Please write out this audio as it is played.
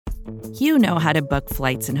You know how to book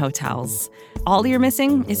flights and hotels. All you're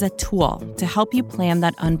missing is a tool to help you plan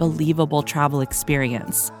that unbelievable travel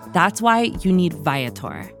experience. That's why you need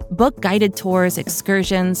Viator. Book guided tours,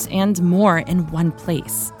 excursions, and more in one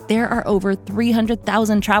place. There are over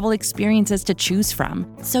 300,000 travel experiences to choose from,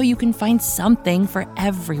 so you can find something for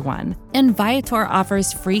everyone. And Viator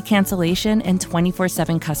offers free cancellation and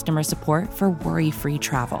 24/7 customer support for worry-free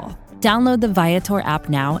travel. Download the Viator app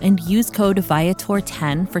now and use code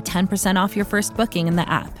Viator10 for 10% off your first booking in the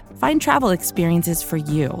app. Find travel experiences for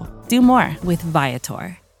you. Do more with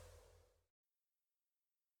Viator.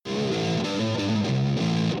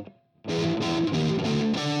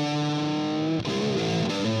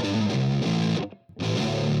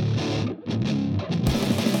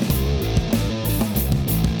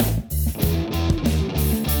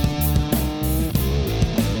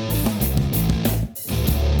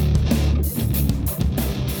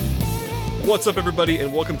 What's up, everybody,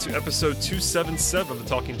 and welcome to episode 277 of the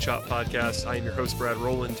Talking Chop podcast. I am your host, Brad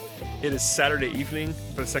Rowland. It is Saturday evening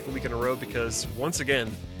for the second week in a row because, once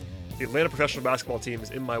again, the Atlanta professional basketball team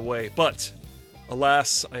is in my way. But,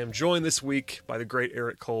 alas, I am joined this week by the great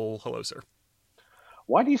Eric Cole. Hello, sir.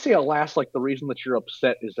 Why do you say alas like the reason that you're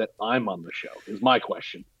upset is that I'm on the show, is my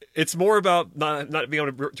question. It's more about not being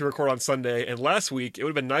able to record on Sunday. And last week, it would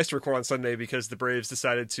have been nice to record on Sunday because the Braves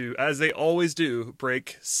decided to, as they always do,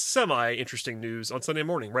 break semi-interesting news on Sunday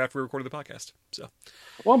morning, right after we recorded the podcast. So,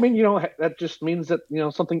 well, I mean, that just means that,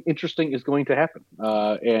 something interesting is going to happen.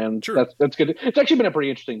 And True. That's good. It's actually been a pretty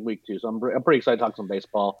interesting week, too. So I'm pretty excited to talk some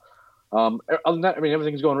baseball. Other than that, I mean,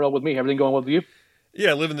 everything's going well with me. Everything going well with you?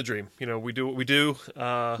 Yeah, living the dream. We do what we do.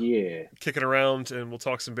 Yeah. Kicking around, and we'll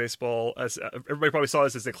talk some baseball. As everybody probably saw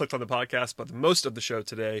this as they clicked on the podcast, but most of the show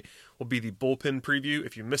today will be the bullpen preview.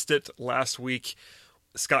 If you missed it last week,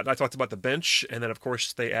 Scott and I talked about the bench, and then, of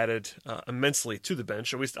course, they added immensely to the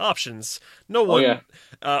bench, at least options. No one. Oh,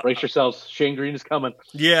 yeah. Brace yourselves. Shane Green is coming.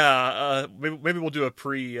 Yeah. Maybe we'll do a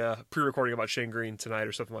pre-recording about Shane Green tonight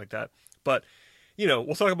or something like that. But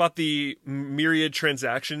we'll talk about the myriad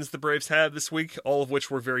transactions the Braves had this week, all of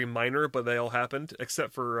which were very minor, but they all happened,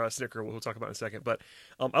 except for Snicker, we'll talk about in a second. But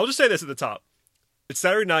I'll just say this at the top. It's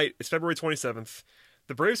Saturday night. It's February 27th.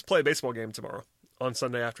 The Braves play a baseball game tomorrow on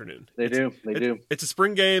Sunday afternoon. They do. It's a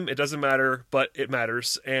spring game. It doesn't matter, but it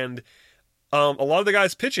matters. And a lot of the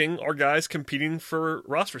guys pitching are guys competing for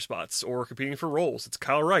roster spots or competing for roles. It's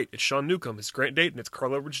Kyle Wright. It's Sean Newcomb. It's Grant Dayton. It's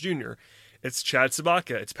Carl Edwards Jr., it's Chad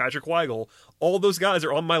Sabaka. It's Patrick Weigel. All those guys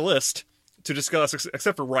are on my list to discuss,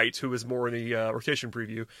 except for Wright, who is more in the rotation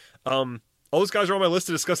preview. All those guys are on my list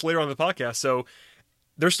to discuss later on in the podcast. So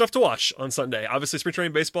there's stuff to watch on Sunday. Obviously, spring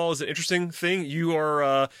training baseball is an interesting thing. You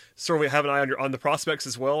are sort of have an eye on the prospects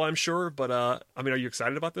as well, I'm sure. But are you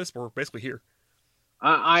excited about this? We're basically here.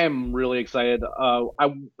 I am really excited.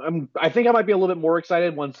 I think I might be a little bit more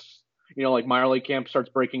excited once like minor league camp starts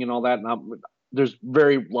breaking and all that. And there's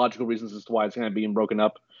very logical reasons as to why it's kind of being broken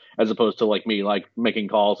up, as opposed to me making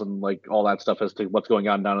calls and all that stuff as to what's going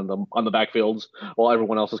on down on the backfields while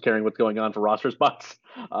everyone else is caring what's going on for roster spots.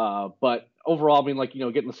 But overall, I mean,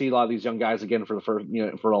 getting to see a lot of these young guys again for the first,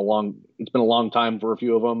 it's been a long time for a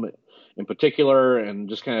few of them in particular, and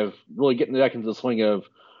just kind of really getting back into the swing of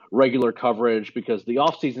regular coverage, because the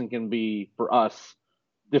off season can be for us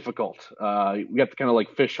difficult. We have to kind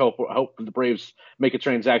of fish hope the Braves make a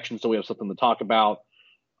transaction so we have something to talk about,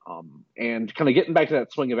 and kind of getting back to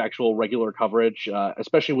that swing of actual regular coverage,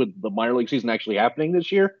 especially with the minor league season actually happening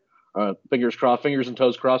this year. Fingers and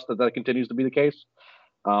toes crossed that continues to be the case.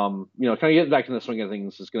 Kind of getting back to the swing of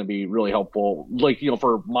things is going to be really helpful,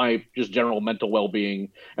 for my just general mental well-being.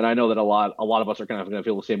 And I know that a lot of us are kind of going to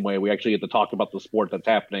feel the same way. We actually get to talk about the sport that's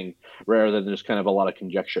happening rather than just kind of a lot of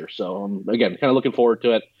conjecture. So again, kind of looking forward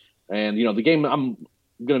to it. And, the game, I'm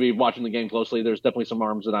going to be watching the game closely. There's definitely some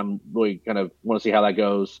arms that I'm really kind of want to see how that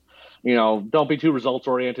goes. Don't be too results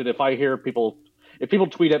oriented. If people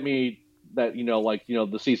tweet at me that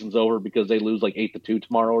the season's over because they lose 8-2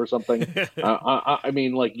 tomorrow or something, I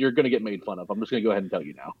mean, you're going to get made fun of. I'm just going to go ahead and tell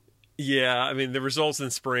you now. Yeah, I mean, the results in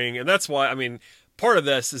spring, and that's why, I mean, part of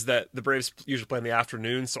this is that the Braves usually play in the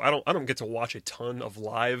afternoon, so I don't get to watch a ton of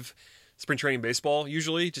live spring training baseball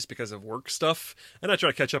usually, just because of work stuff, and I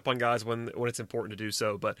try to catch up on guys when it's important to do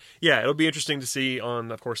so. But yeah, it'll be interesting to see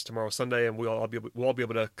on, of course, tomorrow Sunday, and we'll all be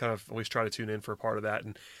able to kind of always try to tune in for a part of that,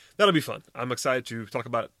 and that'll be fun. I'm excited to talk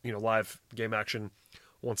about live game action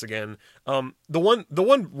once again. The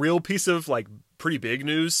one real piece of pretty big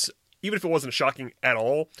news, even if it wasn't shocking at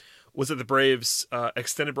all, was that the Braves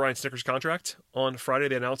extended Brian Snitker's contract on Friday.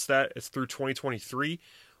 They announced that it's through 2023.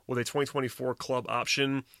 with a 2024 club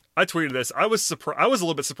option. I tweeted this. I was a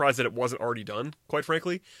little bit surprised that it wasn't already done, quite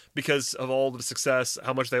frankly, because of all the success,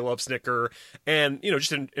 how much they love Snicker, and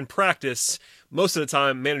just in practice, most of the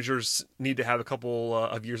time managers need to have a couple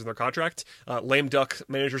of years in their contract. Lame duck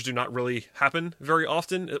managers do not really happen very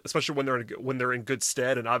often, especially when they're in good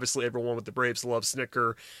stead. And obviously, everyone with the Braves loves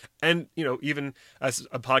Snicker, and even as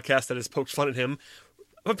a podcast that has poked fun at him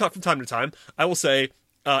from time to time, I will say.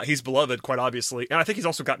 He's beloved, quite obviously, and I think he's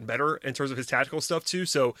also gotten better in terms of his tactical stuff too.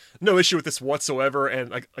 So no issue with this whatsoever.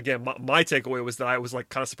 And again, my takeaway was that I was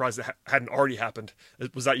kind of surprised it hadn't already happened.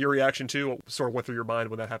 Was that your reaction too? What sort of went through your mind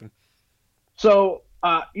when that happened? So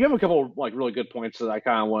you have a couple of really good points that I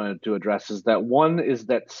kind of wanted to address. Is that one is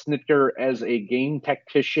that Snitker as a game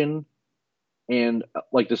tactician and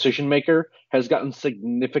decision maker has gotten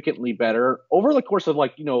significantly better over the course of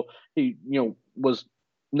he was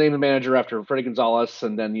named the manager after Freddie Gonzalez,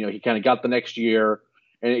 and then he kind of got the next year,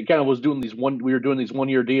 and it kind of was doing these 1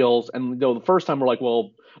 year deals. And the first time we're like,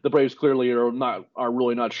 well, the Braves clearly are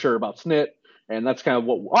really not sure about Snit, and that's kind of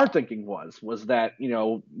what our thinking was that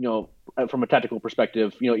from a tactical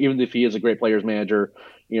perspective, even if he is a great players manager,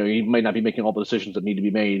 he might not be making all the decisions that need to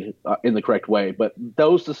be made in the correct way. But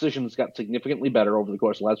those decisions got significantly better over the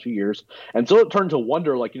course of the last few years, and so it turned to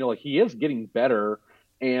wonder, he is getting better.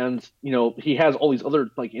 And, he has all these other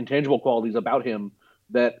intangible qualities about him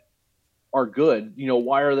that are good.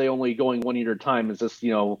 Why are they only going 1 year at a time? Is this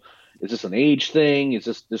an age thing? Is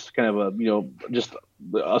this just kind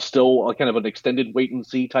of still kind of an extended wait and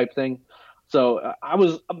see type thing? So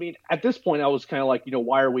at this point I was kind of like,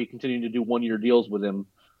 why are we continuing to do 1 year deals with him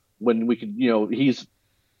when we could, he's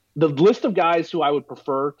the list of guys who I would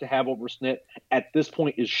prefer to have over Snit at this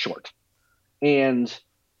point is short. And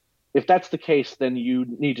if that's the case, then you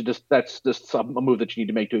need to that's just a move that you need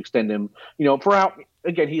to make to extend him.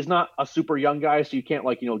 Again, he's not a super young guy, so you can't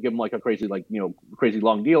give him a crazy crazy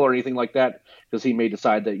long deal or anything like that, because he may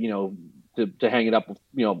decide that to hang it up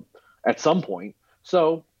at some point.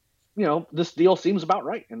 So this deal seems about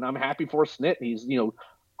right, and I'm happy for Snit. He's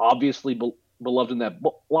obviously beloved in that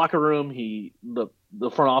locker room. The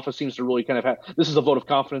front office seems to really kind of have this is a vote of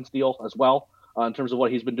confidence deal as well in terms of what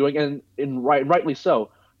he's been doing, and rightly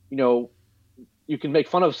so. You can make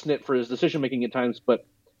fun of Snit for his decision-making at times, but,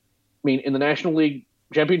 in the National League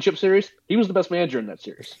Championship Series, he was the best manager in that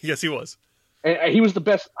series. Yes, he was. And he was the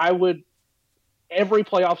best. Every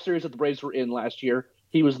playoff series that the Braves were in last year,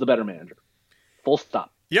 he was the better manager. Full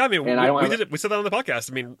stop. Yeah, we did it. We said that on the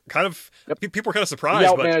podcast. People were kind of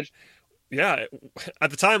surprised, but yeah,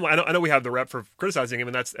 at the time, I know we have the rep for criticizing him,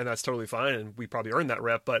 and that's totally fine, and we probably earned that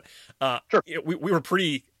rep, but sure. We were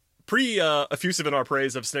pretty effusive in our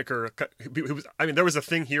praise of Snicker. There was a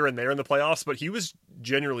thing here and there in the playoffs, but he was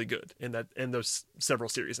genuinely good in those several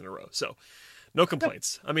series in a row. So no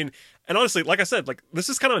complaints. And honestly, like I said, this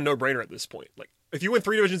is kind of a no-brainer at this point. If you win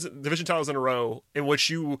 3 division titles in a row in which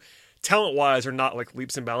you talent-wise are not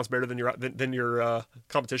leaps and bounds better than your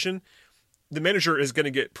competition, the manager is going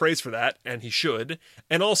to get praise for that, and he should.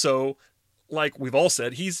 And also, like we've all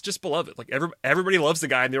said, he's just beloved. Everybody loves the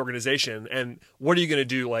guy in the organization, and what are you going to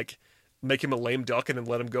do? Make him a lame duck and then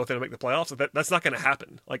let him go there and make the playoffs? That's not going to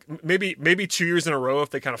happen. Maybe 2 years in a row if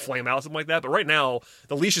they kind of flame out, something like that. But right now,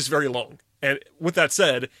 the leash is very long. And with that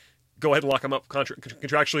said, go ahead and lock him up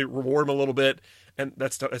contractually, reward him a little bit, and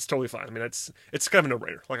that's totally fine. It's kind of a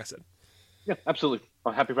no-brainer, like I said. Yeah, absolutely.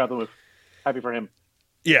 I'm happy for the move. Happy for him.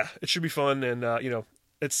 Yeah, it should be fun, and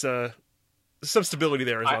it's some stability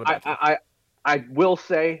there is not a bad thing. I will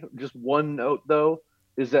say, just one note, though,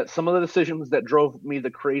 is that some of the decisions that drove me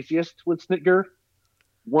the craziest with Snitker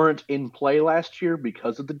weren't in play last year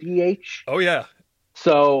because of the DH. Oh, yeah.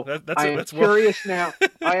 So I am curious now.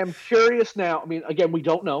 Again, we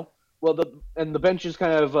don't know. Well, the bench is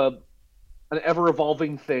kind of an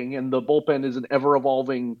ever-evolving thing, and the bullpen is an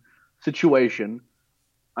ever-evolving situation.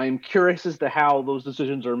 I am curious as to how those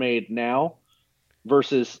decisions are made now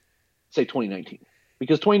versus, say, 2019.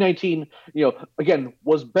 Because 2019, again,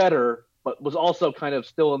 was better, but was also kind of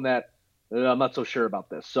still in that, I'm not so sure about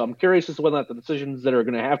this. So I'm curious as to whether or not the decisions that are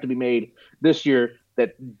going to have to be made this year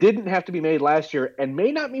that didn't have to be made last year and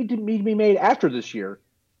may not need to be made after this year,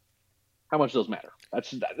 how much those matter.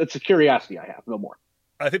 That's a curiosity I have, no more.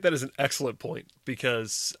 I think that is an excellent point,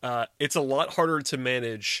 because it's a lot harder to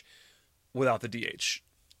manage without the DH.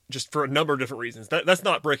 Just for a number of different reasons. That's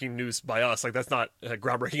not breaking news by us. That's not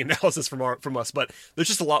groundbreaking analysis from us. But there's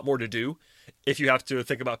just a lot more to do if you have to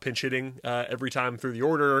think about pinch hitting every time through the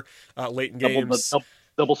order, late in games,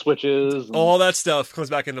 double switches, all that stuff comes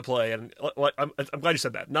back into play. And I'm glad you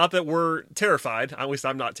said that. Not that we're terrified. At least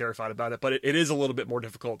I'm not terrified about it. But it is a little bit more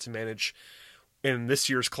difficult to manage in this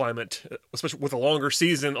year's climate, especially with a longer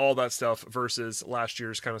season, all that stuff versus last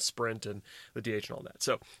year's kind of sprint and the DH and all that.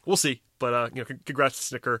 So we'll see. But congrats to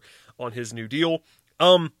Snicker on his new deal.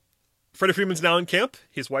 Freddie Freeman's now in camp.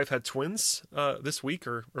 His wife had twins this week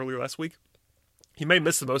or earlier last week. He may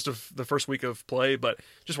miss the most of the first week of play, but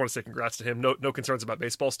just want to say congrats to him. No concerns about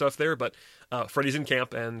baseball stuff there, but Freddie's in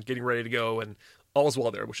camp and getting ready to go, and all's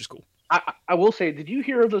well there, which is cool. I will say, did you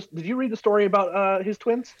hear this? Did you read the story about his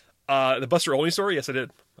twins? The Buster Olney story? Yes, I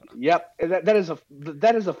did. Yep,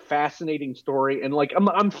 that is a fascinating story, and like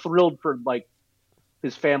I'm thrilled for like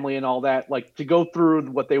his family and all that, like to go through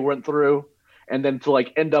what they went through, and then to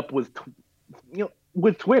like end up with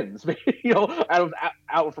with twins,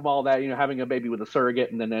 out from all that, having a baby with a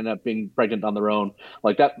surrogate and then end up being pregnant on their own.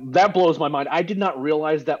 Like that blows my mind. I did not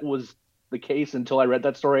realize that was the case until I read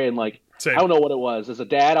that story. And like, Same. I don't know what it was. As a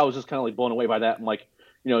dad, I was just kind of like blown away by that. And like,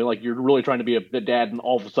 like you're really trying to be a dad and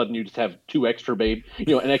all of a sudden you just have an extra baby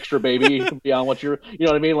beyond what you're, you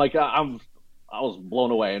know what I mean? Like I was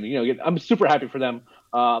blown away, and, I'm super happy for them.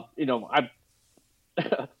 I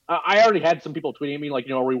already had some people tweeting at me like,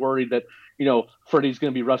 are we worried that, Freddie's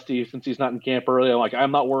going to be rusty since he's not in camp early? I'm like,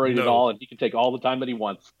 I'm not worried at all, and he can take all the time that he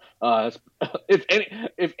wants.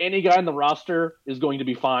 If any guy on the roster is going to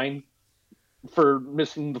be fine for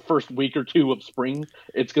missing the first week or two of spring,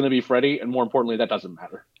 it's going to be Freddie, and more importantly, that doesn't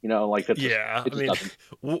matter. Doesn't.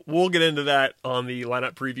 We'll get into that on the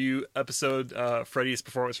lineup preview episode. Freddie's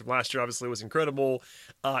performance from last year obviously was incredible.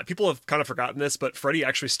 People have kind of forgotten this, but Freddie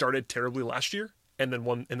actually started terribly last year and then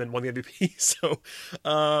won the MVP. So,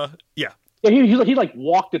 yeah. Yeah, he like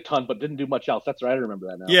walked a ton, but didn't do much else. That's right. I remember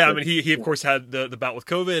that now. Yeah, I mean, he of course had the bout with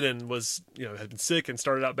COVID and was had been sick and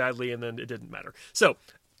started out badly, and then it didn't matter. So,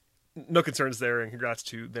 no concerns there, and congrats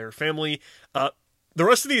to their family. The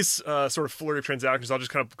rest of these sort of flurry of transactions, I'll just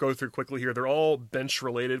kind of go through quickly here. They're all bench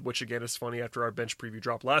related, which again is funny after our bench preview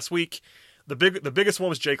dropped last week. The biggest one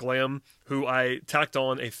was Jake Lamb, who I tacked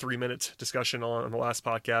on a 3-minute discussion on the last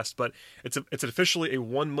podcast, but it's officially a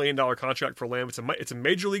 $1 million contract for Lamb. It's a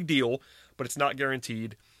major league deal, but it's not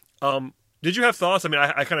guaranteed. Did you have thoughts? I mean,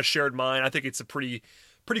 I kind of shared mine. I think it's a pretty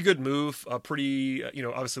good move, pretty,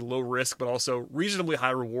 obviously low risk, but also reasonably high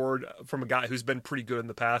reward from a guy who's been pretty good in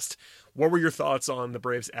the past. What were your thoughts on the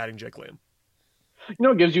Braves adding Jake Lamb?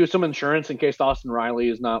 It gives you some insurance in case Austin Riley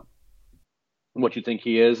is not what you think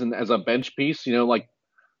he is. And as a bench piece,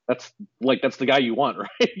 that's the guy you want, right?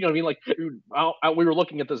 You know what I mean? Like we were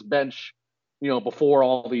looking at this bench, before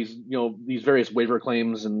all these, these various waiver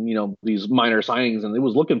claims and, these minor signings, and it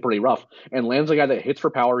was looking pretty rough. And Lamb's a guy that hits for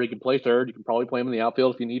power. He can play third. You can probably play him in the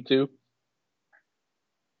outfield if you need to.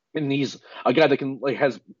 And he's a guy that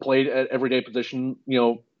has played at everyday position,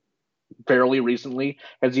 fairly recently.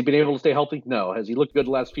 Has he been able to stay healthy? No. Has he looked good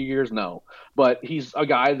the last few years? No. But he's a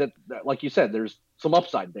guy that, like you said, there's some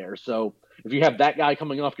upside there. So if you have that guy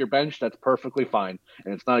coming off your bench, that's perfectly fine.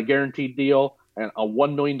 And it's not a guaranteed deal. And a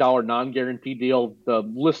 $1 million non-guaranteed deal, the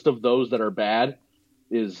list of those that are bad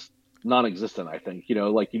is non-existent, I think.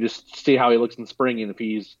 You just see how he looks in spring, and if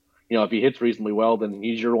he's, if he hits reasonably well, then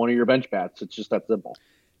he's one of your bench bats. It's just that simple.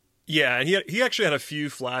 Yeah, and he actually had a few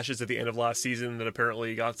flashes at the end of last season that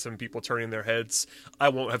apparently got some people turning their heads. I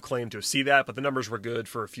won't have claimed to see that, but the numbers were good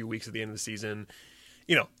for a few weeks at the end of the season.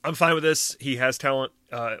 I'm fine with this. He has talent.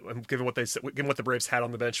 Given what the Braves had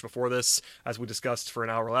on the bench before this, as we discussed for an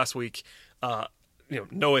hour last week,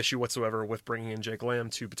 no issue whatsoever with bringing in Jake Lamb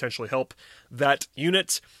to potentially help that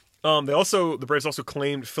unit. The Braves also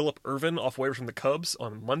claimed Phillip Ervin off waivers from the Cubs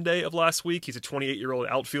on Monday of last week. He's a 28-year-old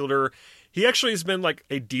outfielder. He actually has been like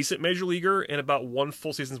a decent major leaguer in about one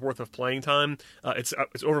full season's worth of playing time. It's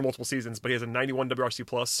over multiple seasons, but he has a 91 WRC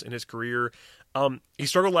plus in his career. He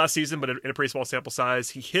struggled last season, but in a pretty small sample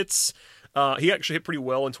size. He actually hit pretty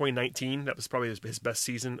well in 2019. That was probably his best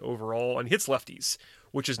season overall, and he hits lefties,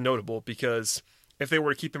 which is notable because if they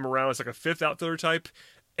were to keep him around as like a fifth outfielder type,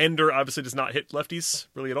 Ender obviously does not hit lefties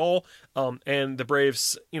really at all. And the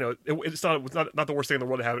Braves, it's not the worst thing in the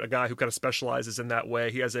world to have a guy who kind of specializes in that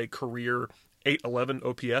way. He has a career 811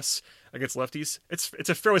 OPS against lefties. It's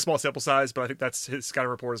a fairly small sample size, but I think that's his scouting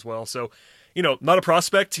report as well. So, not a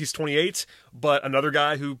prospect. He's 28, but another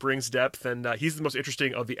guy who brings depth, and he's the most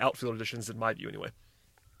interesting of the outfield additions in my view anyway.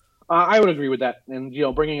 I would agree with that. And,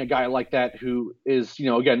 bringing a guy like that who is,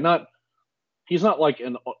 again, he's not like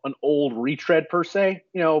an old retread per se,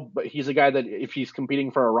 but he's a guy that if he's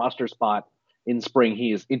competing for a roster spot in spring,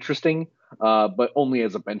 he is interesting, but only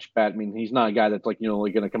as a bench bat. I mean, he's not a guy that's like,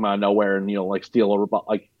 going to come out of nowhere and, steal a,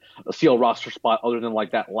 like, steal a roster spot other than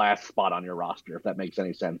like that last spot on your roster, if that makes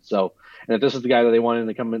any sense. So, and if this is the guy that they wanted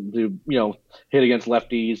to come in to, hit against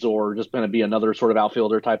lefties or just kind of be another sort of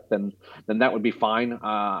outfielder type, then that would be fine.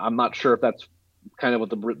 I'm not sure if that's kind of what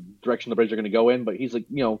the direction the Braves are going to go in, but he's like,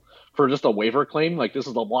 for just a waiver claim, like this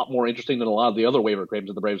is a lot more interesting than a lot of the other waiver claims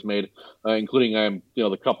that the Braves made, including,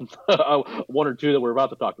 the couple, one or two that we're about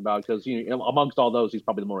to talk about, because, amongst all those, he's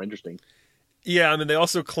probably the more interesting. Yeah, I mean, they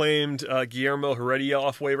also claimed Guillermo Heredia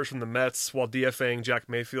off waivers from the Mets while DFAing Jack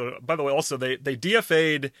Mayfield. By the way, also, they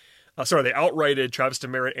DFA'd, they outrighted Travis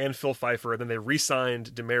Demeritte and Phil Pfeiffer, and then they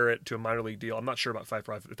re-signed Demeritte to a minor league deal. I'm not sure about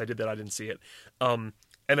Pfeiffer. If they did that, I didn't see it.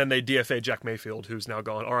 And then they DFA'd Jack Mayfield, who's now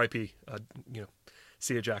gone. R.I.P.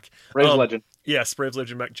 See you, Jack. Braves legend. Yes, Braves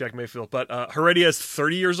legend Jack Mayfield. But Heredia is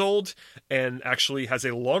 30 years old and actually has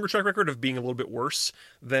a longer track record of being a little bit worse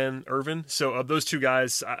than Irvin. So of those two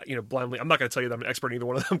guys, blindly, I'm not going to tell you that I'm an expert in either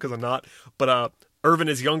one of them because I'm not. But Irvin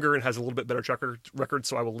is younger and has a little bit better track record,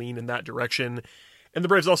 so I will lean in that direction. And the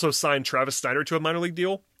Braves also signed Travis Snyder to a minor league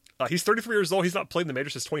deal. He's 33 years old. He's not played in the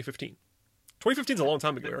majors since 2015. 2015 is a long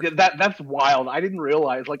time ago, Eric. That's wild. I didn't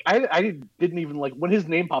realize. Like, I didn't even, like, when his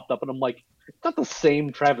name popped up, and I'm like, it's not the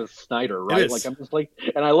same Travis Snyder, right? Like, I'm just like,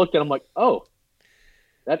 and I looked and I'm like, oh,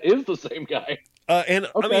 that is the same guy. Okay.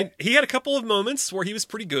 I mean, he had a couple of moments where he was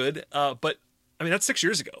pretty good, but I mean, that's 6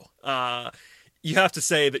 years ago. You have to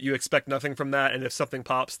say that you expect nothing from that, and if something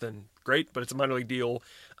pops, then great. But it's a minor league deal,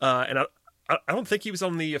 and I don't think he was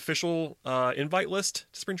on the official invite list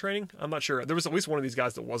to spring training. I'm not sure. There was at least one of these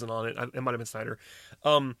guys that wasn't on it. It might have been Snyder.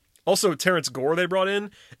 Also, Terrence Gore they brought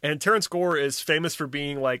in, and Terrence Gore is famous for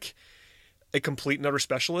being like a complete and utter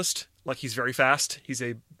specialist. Like, he's very fast. He's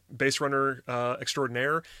a base runner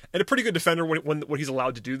extraordinaire and a pretty good defender when he's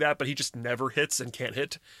allowed to do that, but he just never hits and can't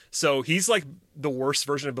hit. So he's like the worst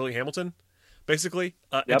version of Billy Hamilton, basically.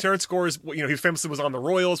 And Terrence Gore is, he famously was on the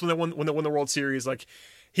Royals when they won the World Series. Like,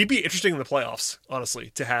 he'd be interesting in the playoffs,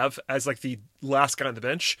 honestly, to have as like the last guy on the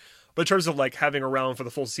bench. But in terms of like having around for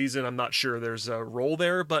the full season, I'm not sure there's a role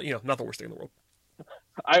there, but not the worst thing in the world.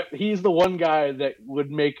 He's the one guy that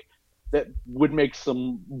would make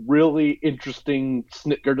some really interesting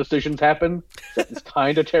Snitker decisions happen. It's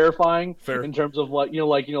kind of terrifying. Fair. In terms of like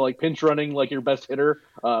pinch running like your best hitter.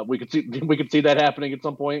 We could see that happening at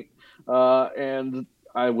some point. And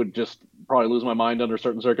I would just probably lose my mind under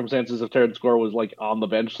certain circumstances if Terrence Gore was like on the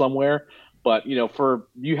bench somewhere. But for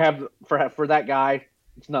that guy,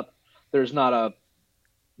 there's not a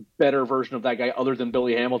better version of that guy other than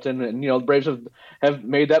Billy Hamilton. And the Braves have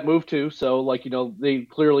made that move too. So they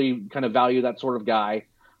clearly kind of value that sort of guy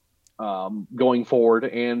going forward.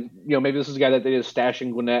 And maybe this is a guy that they just stash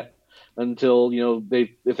in Gwinnett until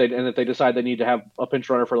if they decide they need to have a pinch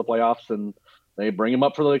runner for the playoffs, and they bring him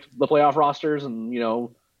up for the playoff rosters, and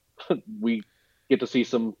we get to see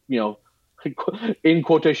some in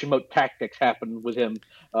quotation mark tactics happen with him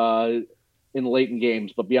in late in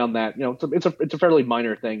games. But beyond that, it's a fairly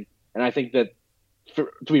minor thing. And I think that, to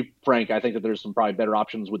be frank, I think that there's some probably better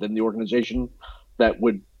options within the organization that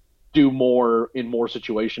would do more in more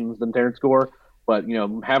situations than Terrence Gore. But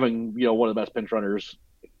having one of the best pinch runners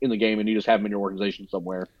in the game, and you just have him in your organization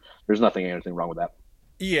somewhere, there's anything wrong with that.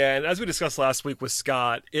 Yeah, and as we discussed last week with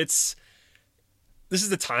Scott, this is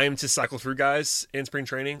the time to cycle through guys in spring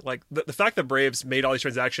training. Like, the fact that Braves made all these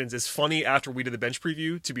transactions is funny after we did the bench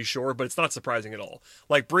preview, to be sure, but it's not surprising at all.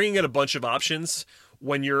 Like, bringing in a bunch of options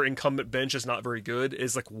when your incumbent bench is not very good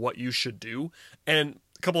is like what you should do. And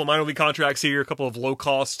a couple of minor league contracts here, a couple of low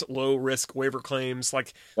cost, low risk waiver claims,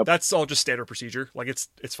 like that's all just standard procedure. Like,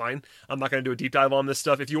 it's fine. I'm not going to do a deep dive on this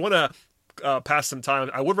stuff. If you want to pass some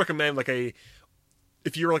time, I would recommend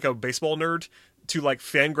if you're like a baseball nerd, to like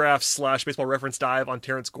Fangraphs / Baseball Reference dive on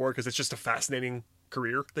Terrence Gore, because it's just a fascinating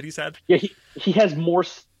career that he's had. Yeah, he has more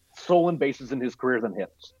stolen bases in his career than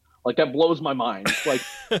hits. Like, that blows my mind. Like,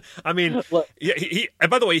 I mean, yeah. And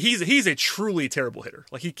by the way, he's a truly terrible hitter.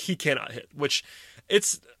 Like, he cannot hit, which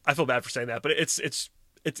I feel bad for saying that, but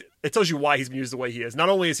it tells you why he's been used the way he is. Not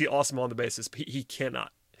only is he awesome on the bases, but he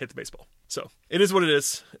cannot hit the baseball. So it is what it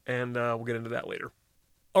is, and we'll get into that later.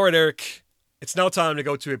 All right, Eric. It's now time to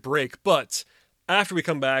go to a break, but after we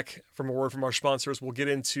come back from a word from our sponsors, we'll get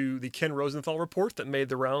into the Ken Rosenthal report that made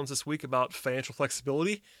the rounds this week about financial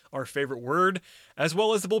flexibility, our favorite word, as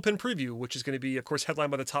well as the bullpen preview, which is going to be, of course,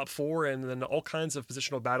 headlined by the top four, and then all kinds of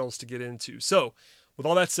positional battles to get into. So, with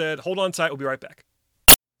all that said, hold on tight. We'll be right back.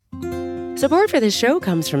 Support for this show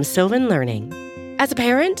comes from Sylvan Learning. As a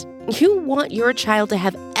parent, you want your child to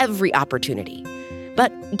have every opportunity,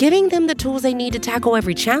 but giving them the tools they need to tackle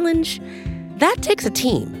every challenge, that takes a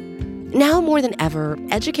team. Now more than ever,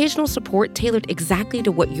 educational support tailored exactly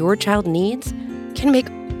to what your child needs can make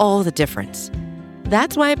all the difference.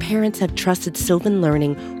 That's why parents have trusted Sylvan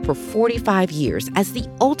Learning for 45 years as the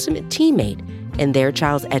ultimate teammate in their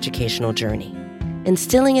child's educational journey,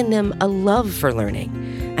 instilling in them a love for learning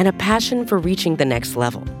and a passion for reaching the next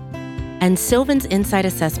level. And Sylvan's Insight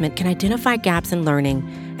Assessment can identify gaps in learning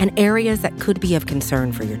and areas that could be of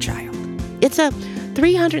concern for your child. It's a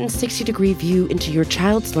 360-degree view into your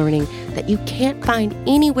child's learning that you can't find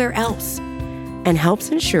anywhere else, and helps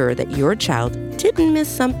ensure that your child didn't miss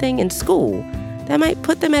something in school that might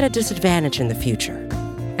put them at a disadvantage in the future.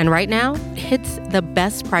 And right now, it's the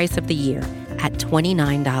best price of the year at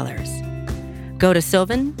 $29. Go to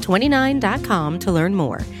sylvan29.com to learn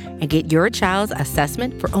more and get your child's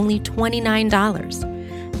assessment for only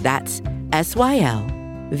 $29. That's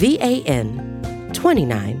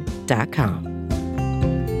SYLVAN29.com.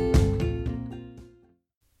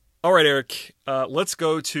 All right, Eric, let's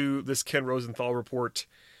go to this Ken Rosenthal report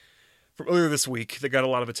from earlier this week that got a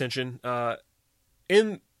lot of attention.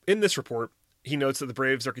 In this report, he notes that the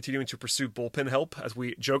Braves are continuing to pursue bullpen help. As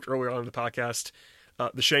we joked earlier on in the podcast,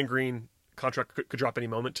 the Shane Green contract could drop any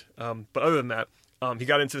moment. But other than that, he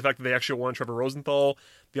got into the fact that they actually won Trevor Rosenthal.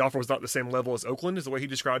 The offer was not the same level as Oakland, is the way he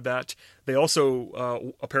described that. They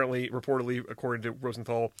also, reportedly, according to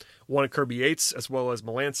Rosenthal, wanted Kirby Yates, as well as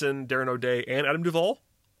Melanson, Darren O'Day, and Adam Duvall.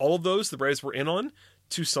 All of those the Braves were in on,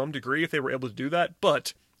 to some degree, if they were able to do that.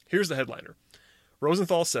 But here's the headliner.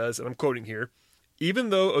 Rosenthal says, and I'm quoting here, even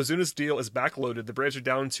though Ozuna's deal is backloaded, the Braves are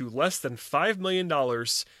down to less than $5 million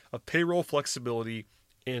of payroll flexibility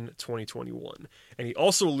in 2021. And he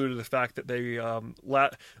also alluded to the fact that they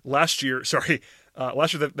last year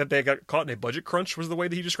that they got caught in a budget crunch, was the way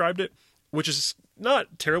that he described it, which is not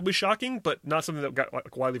terribly shocking, but not something that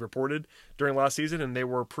got widely reported during last season. And they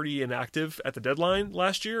were pretty inactive at the deadline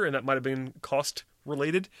last year, and that might have been cost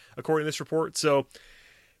related, according to this report. So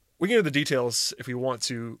we can get into the details if we want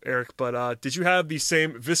to, Eric, but did you have the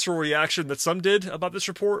same visceral reaction that some did about this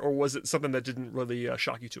report, or was it something that didn't really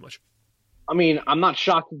shock you too much? I mean, I'm not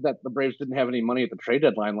shocked that the Braves didn't have any money at the trade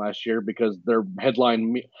deadline last year, because their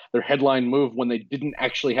headline move when they didn't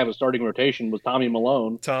actually have a starting rotation was Tommy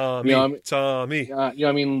Malone. Tommy. They didn't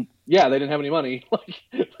have any money. Like,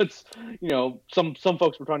 that's, some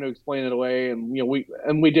folks were trying to explain it away, and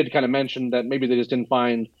we did kind of mention that maybe they just didn't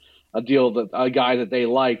find a guy that they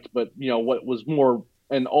liked, but what was more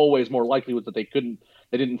and always more likely was that they didn't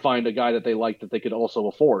find a guy that they liked that they could also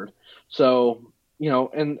afford. So.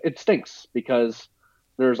 And it stinks because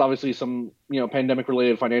there's obviously some,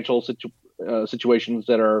 pandemic-related financial situations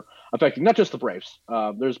that are affecting not just the Braves.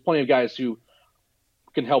 There's plenty of guys who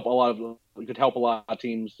could help a lot of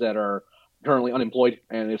teams that are currently unemployed,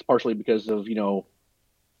 and it's partially because of teams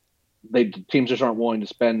just aren't willing to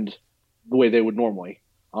spend the way they would normally.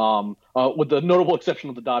 With the notable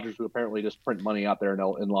exception of the Dodgers, who apparently just print money out there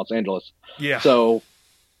in Los Angeles. Yeah. So,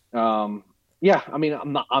 I mean,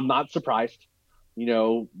 I'm not surprised.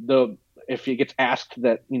 If it gets asked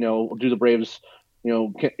that, do the Braves,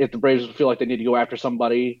 if the Braves feel like they need to go after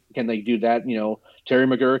somebody, can they do that? Terry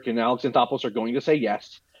McGurk and Alex Anthopoulos are going to say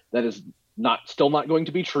yes. That is still not going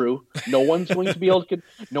to be true. No one's going to be able to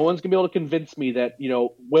convince me that,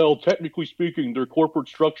 well, technically speaking, their corporate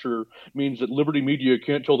structure means that Liberty Media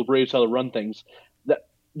can't tell the Braves how to run things.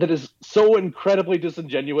 That is so incredibly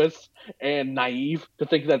disingenuous and naive to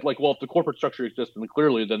think that, like, well, if the corporate structure exists, then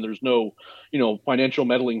clearly then there's no, financial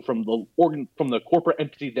meddling from the corporate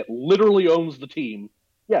entity that literally owns the team.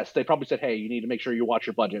 Yes, they probably said, hey, you need to make sure you watch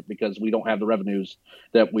your budget because we don't have the revenues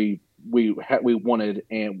that we wanted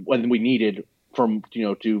and when we needed from,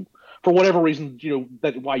 for whatever reason,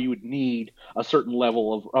 that's why you would need a certain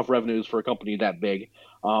level of revenues for a company that big.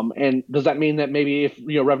 And does that mean that maybe if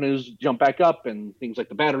revenues jump back up and things like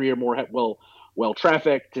the Battery are more well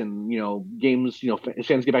trafficked and games,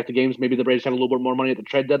 fans get back to games, maybe the Braves have a little bit more money at the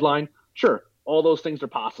trade deadline? Sure, all those things are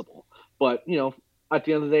possible. But at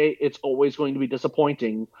the end of the day, it's always going to be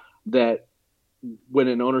disappointing that when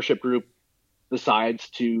an ownership group decides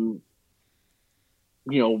to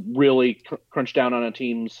really crunch down on a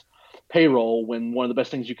team's payroll, when one of the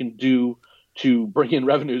best things you can do to bring in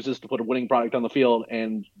revenues is to put a winning product on the field.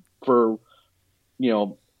 And for,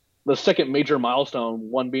 the second major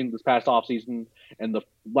milestone, one being this past offseason and the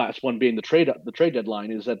last one being the trade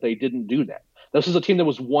deadline, is that they didn't do that. This is a team that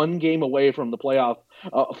was one game away from the playoff,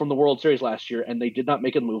 from the World Series last year, and they did not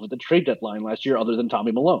make a move at the trade deadline last year other than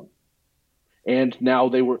Tommy Malone. And now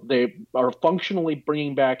they are functionally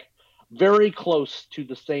bringing back very close to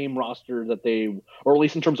the same roster that or at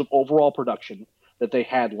least in terms of overall production, that they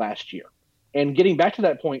had last year. And getting back to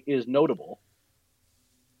that point is notable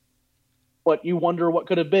but you wonder what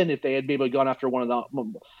could have been if they had maybe gone after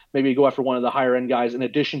go after one of the higher end guys in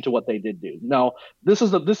addition to what they did do. No, this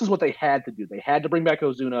is what they had to do. They had to bring back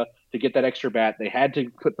Ozuna to get that extra bat. They had to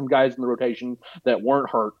put some guys in the rotation that weren't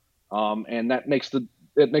hurt, and that makes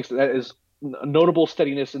notable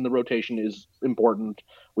steadiness in the rotation is important.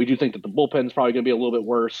 We do think that the bullpen is probably going to be a little bit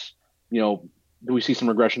worse. Do we see some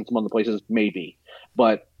regression in some other places? Maybe,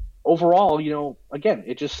 but overall, again,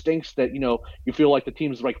 it just stinks that, you feel like the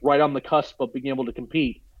team's like right on the cusp of being able to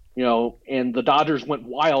compete, and the Dodgers went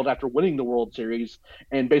wild after winning the World Series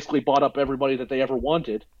and basically bought up everybody that they ever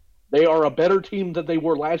wanted. They are a better team than they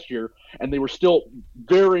were last year, and they were still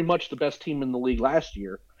very much the best team in the league last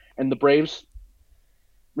year. And the Braves,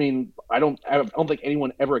 I don't think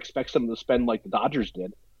anyone ever expects them to spend like the Dodgers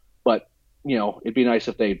did, but it'd be nice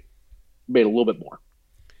if they made a little bit more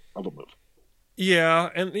of a move. Yeah,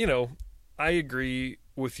 and I agree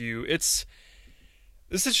with you. This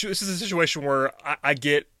is a situation where I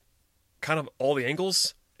get kind of all the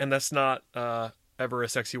angles, and that's not ever a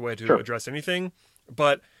sexy way to address anything.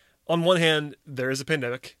 But on one hand, there is a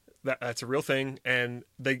pandemic. That's a real thing, and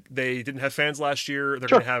they didn't have fans last year. They're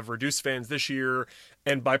going to have reduced fans this year,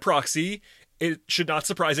 and by proxy, it should not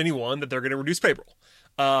surprise anyone that they're going to reduce payroll.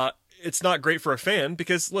 It's not great for a fan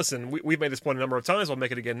because, listen, we've made this point a number of times. I'll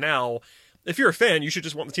make it again now. If you're a fan, you should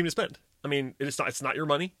just want the team to spend. It's not your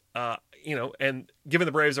money, and given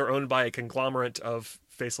the Braves are owned by a conglomerate of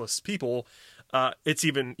faceless people, it's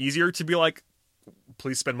even easier to be like,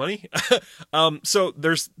 please spend money. So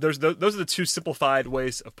those are the two simplified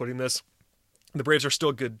ways of putting this. The Braves are still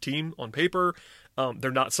a good team on paper. They're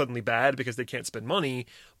not suddenly bad because they can't spend money.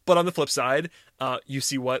 But on the flip side, you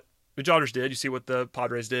see what the Dodgers did, you see what the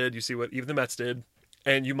Padres did, you see what even the Mets did,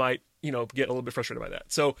 and you might get a little bit frustrated by that.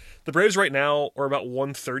 So the Braves right now are about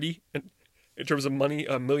 130 in terms of money,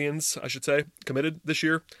 millions, I should say, committed this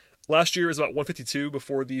year. Last year is about 152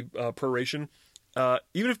 before the proration.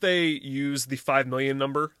 Even if they use the 5 million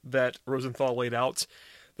number that Rosenthal laid out,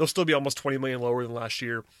 they'll still be almost 20 million lower than last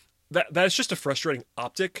year. That's just a frustrating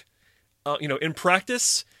optic. In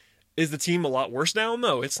practice, is the team a lot worse now?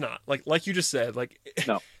 No, it's not. Like you just said,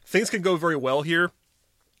 no. Things can go very well here.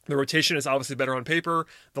 The rotation is obviously better on paper.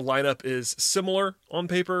 The lineup is similar on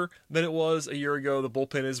paper than it was a year ago. The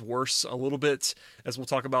bullpen is worse a little bit, as we'll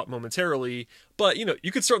talk about momentarily. But,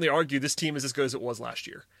 you could certainly argue this team is as good as it was last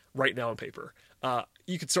year, right now on paper.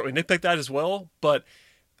 You could certainly nitpick that as well, but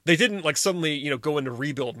they didn't suddenly, go into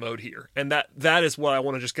rebuild mode here. And that is what I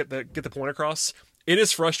want to just get the point across. It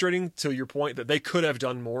is frustrating, to your point, that they could have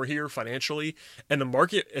done more here financially, and the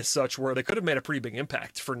market is such where they could have made a pretty big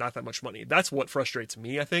impact for not that much money. That's what frustrates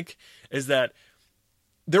me, I think, is that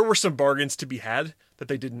there were some bargains to be had that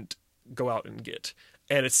they didn't go out and get,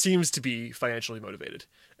 and it seems to be financially motivated,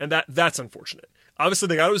 and that's unfortunate. Obviously,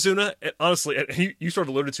 they got Ozuna, and honestly, and you sort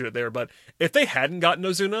of alluded to it there, but if they hadn't gotten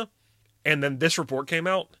Ozuna, and then this report came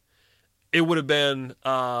out, it would have been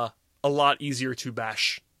a lot easier to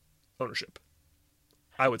bash ownership,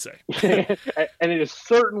 I would say. And it is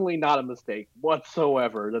certainly not a mistake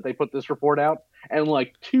whatsoever that they put this report out. And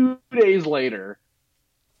 2 days later,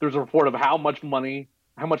 there's a report of how much money,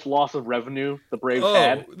 how much loss of revenue the Braves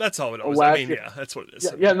had. That's all it was. Yeah, that's what it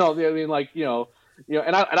is. Yeah, no,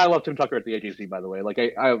 and I love Tim Tucker at the AJC, by the way.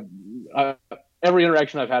 I every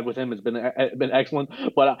interaction I've had with him has been excellent.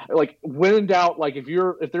 But when in doubt,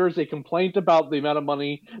 if there is a complaint about the amount of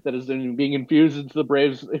money that is being infused into the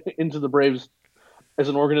Braves as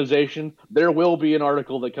an organization, there will be an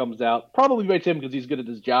article that comes out, probably by Tim because he's good at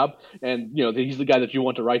his job, and he's the guy that you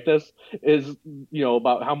want to write this, is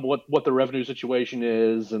about what the revenue situation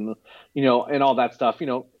is, and and all that stuff.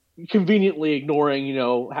 Conveniently ignoring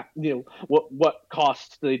what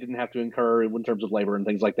costs they didn't have to incur in terms of labor and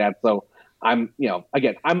things like that. So I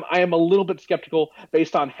am a little bit skeptical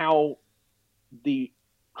based on how the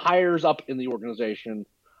hires up in the organization.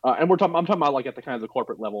 And I'm talking about at the kind of the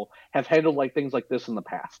corporate level, have handled things like this in the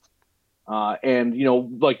past. And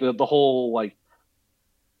the whole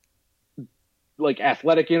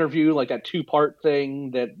athletic interview, that 2-part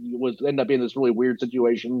thing that ended up being this really weird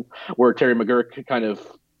situation where Terry McGurk kind of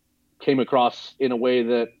came across in a way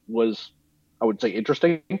that was, I would say,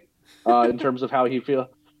 interesting in terms of how he feel,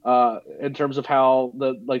 in terms of how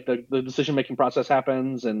the decision-making process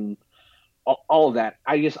happens and all of that.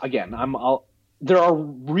 I guess, again, there are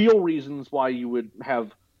real reasons why you would have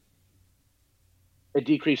a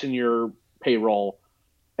decrease in your payroll.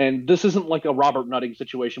 And this isn't like a Robert Nutting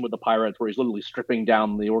situation with the Pirates where he's literally stripping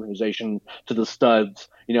down the organization to the studs,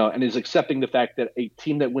 and is accepting the fact that a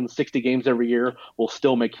team that wins 60 games every year will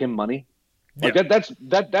still make him money. Yeah.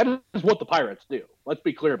 That is what the Pirates do. Let's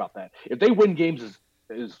be clear about that. If they win games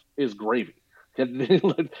is gravy.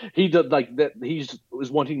 He does like that. He's is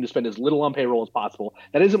wanting to spend as little on payroll as possible.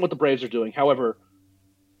 That isn't what the Braves are doing. However,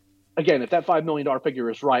 again, if that $5 million figure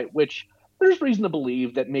is right, which there's reason to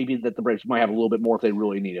believe that maybe that the Braves might have a little bit more if they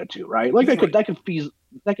really needed to, right? Like that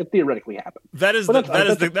could theoretically happen. That is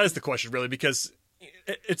the question, really, because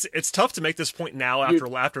it's tough to make this point now after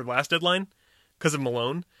the last deadline because of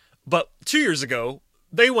Malone. But 2 years ago,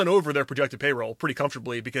 they went over their projected payroll pretty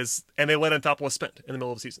comfortably and they let Anthopoulos spend in the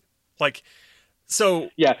middle of the season.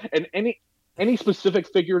 Yeah, and any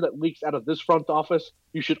specific figure that leaks out of this front office,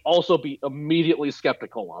 you should also be immediately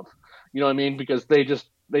skeptical of. You know what I mean? Because they just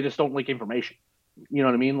don't leak information. You know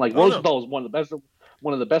what I mean? Like Rosenthal is one of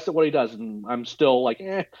the best at what he does, and I'm still like,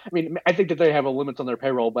 I mean, I think that they have a limits on their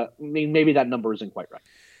payroll, but I mean, maybe that number isn't quite right.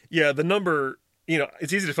 Yeah, the number,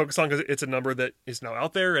 it's easy to focus on because it's a number that is now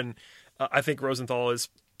out there, and I think Rosenthal is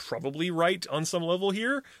probably right on some level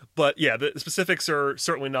here, but yeah, the specifics are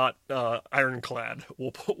certainly not ironclad.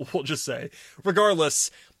 We'll just say, regardless,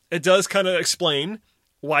 it does kind of explain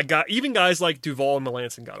why even guys like Duvall and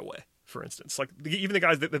Melanson got away. For instance, like even the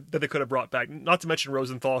guys that they could have brought back, not to mention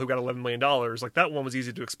Rosenthal, who got $11 million, like that one was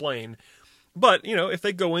easy to explain. But if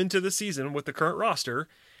they go into the season with the current roster,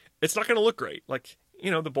 it's not going to look great. Like the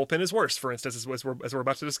bullpen is worse, for instance, as we're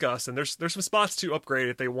about to discuss, and there's some spots to upgrade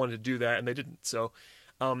if they wanted to do that, and they didn't. So.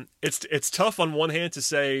 It's tough on one hand to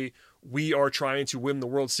say we are trying to win the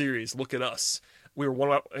World Series. Look at us. We were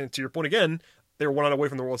one out, and to your point again, they were one out away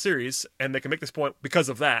from the World Series, and they can make this point because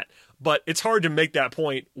of that. But it's hard to make that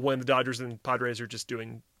point when the Dodgers and Padres are just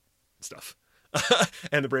doing stuff,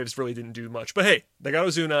 and the Braves really didn't do much. But hey, they got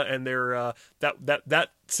Ozuna, and they're that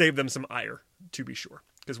saved them some ire, to be sure.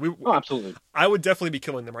 Because absolutely, I would definitely be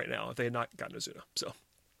killing them right now if they had not gotten Ozuna. So.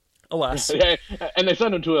 Alas. And they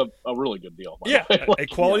signed him to a really good deal. Yeah, a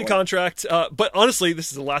quality contract. But honestly,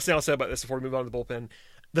 this is the last thing I'll say about this before we move on to the bullpen.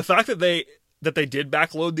 The fact that they did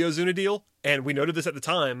backload the Ozuna deal, and we noted this at the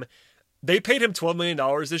time, they paid him $12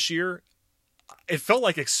 million this year. It felt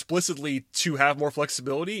like explicitly to have more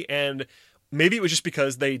flexibility, and maybe it was just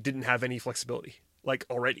because they didn't have any flexibility. Like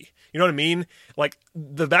already, you know what I mean? Like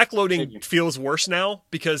the backloading feels worse now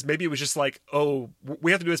because maybe it was just like, oh,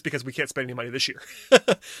 we have to do this because we can't spend any money this year,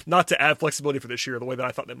 not to add flexibility for this year the way that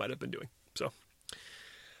I thought they might have been doing. So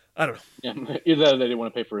I don't know. Yeah, either that or they didn't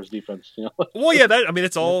want to pay for his defense. Well, yeah,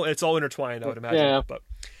 it's all intertwined, I would imagine. Yeah. But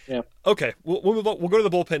yeah. Okay, we'll move on. We'll go to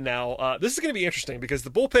the bullpen now. This is going to be interesting because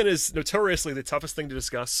the bullpen is notoriously the toughest thing to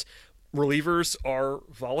discuss. Relievers are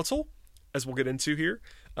volatile, as we'll get into here.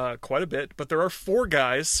 Quite a bit, but there are 4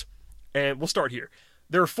 guys, and we'll start here.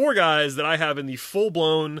 There are 4 guys that I have in the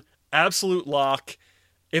full-blown, absolute lock.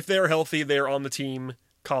 If they're healthy, they're on the team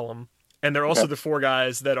column, and they're also the 4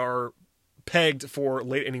 guys that are pegged for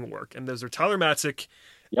late inning work, and those are Tyler Matzik,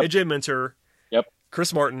 AJ Minter,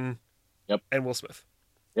 Chris Martin, and Will Smith.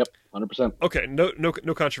 100%. Okay, no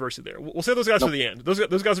controversy there. We'll save those guys for the end.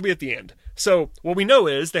 Those guys will be at the end. So what we know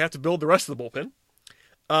is they have to build the rest of the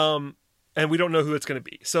bullpen. And we don't know who it's going to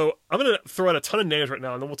be. So I'm going to throw out a ton of names right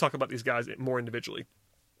now, and then we'll talk about these guys more individually.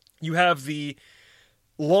 You have the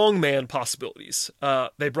long man possibilities.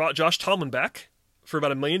 They brought Josh Tomlin back for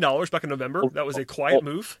about $1 million back in November. That was a quiet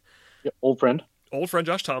move. Old friend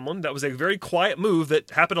Josh Tomlin. That was a very quiet move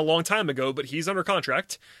that happened a long time ago, but he's under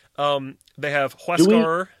contract. They have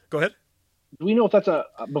Huascar. Go ahead. Do we know if that's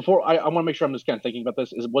before I want to make sure I'm just kind of thinking about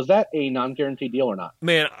this, was that a non-guaranteed deal or not?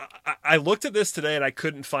 Man, I looked at this today and I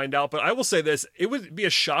couldn't find out, but I will say this, it would be a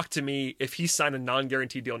shock to me if he signed a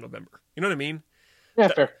non-guaranteed deal in November. You know what I mean? Yeah,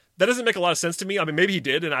 fair. That doesn't make a lot of sense to me. I mean, maybe he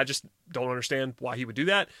did, and I just don't understand why he would do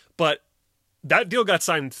that, but that deal got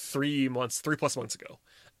signed 3+ months ago.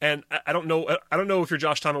 And I don't know if you're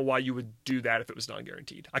Josh Tomlin why you would do that if it was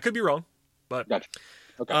non-guaranteed. I could be wrong, but gotcha.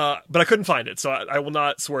 Okay. But I couldn't find it, so I will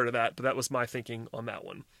not swear to that, but that was my thinking on that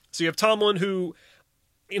one. So you have Tomlin who,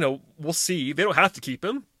 we'll see. They don't have to keep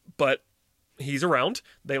him, but he's around.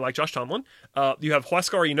 They like Josh Tomlin. You have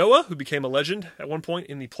Huascar Ynoa, who became a legend at one point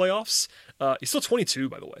in the playoffs. He's still 22,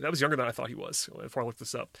 by the way. That was younger than I thought he was before I looked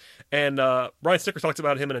this up. And Brian Sticker talked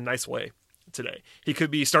about him in a nice way today. He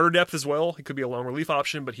could be starter depth as well. He could be a long relief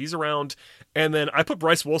option, but he's around. And then I put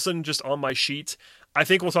Bryce Wilson just on my sheet. I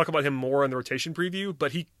think we'll talk about him more in the rotation preview,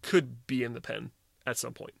 but he could be in the pen at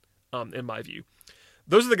some point, in my view.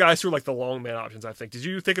 Those are the guys who are like the long man options, I think. Did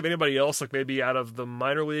you think of anybody else, like maybe out of the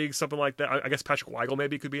minor leagues, something like that? I guess Patrick Weigel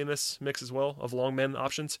maybe could be in this mix as well of long man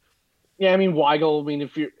options. Yeah, I mean Weigel. I mean,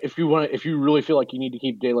 if you really feel like you need to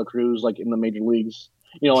keep De La Cruz like in the major leagues,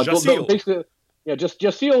 like basically,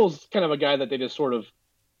 just Seal's kind of a guy that they just sort of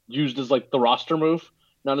used as like the roster move.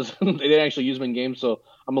 Not as they didn't actually use him in games, so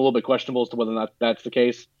I'm a little bit questionable as to whether or not that's the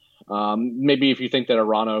case. Maybe if you think that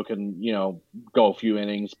Arano can, go a few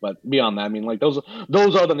innings, but beyond that, I mean, like those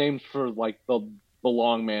are the names for like the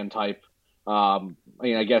long man type.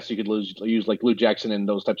 I guess you could use like Lou Jackson in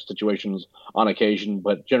those types of situations on occasion,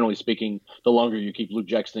 but generally speaking, the longer you keep Lou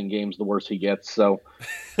Jackson in games, the worse he gets. So,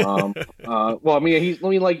 well, I mean,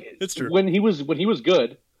 it's true. When he was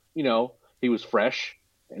good, he was fresh,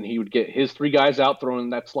 and he would get his three guys out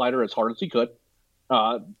throwing that slider as hard as he could.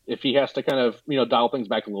 If he has to kind of, dial things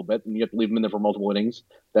back a little bit and you have to leave him in there for multiple innings,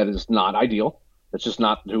 that is not ideal. That's just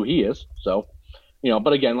not who he is. So,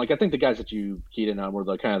 but again, like I think the guys that you keyed in on were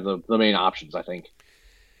the kind of the main options, I think.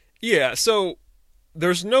 Yeah. So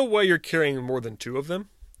there's no way you're carrying more than two of them.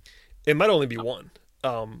 It might only be one.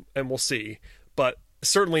 And we'll see, but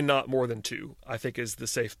certainly not more than two, I think is the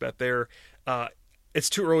safe bet there. It's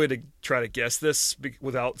too early to try to guess this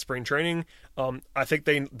without spring training. I think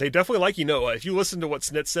they definitely like Inoa. If you listen to what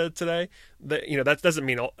Snit said today, that doesn't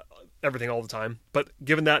mean everything all the time. But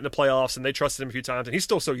given that in the playoffs, and they trusted him a few times, and he's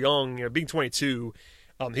still so young, being 22,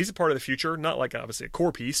 he's a part of the future. Not like obviously a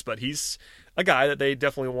core piece, but he's a guy that they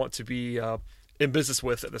definitely want to be in business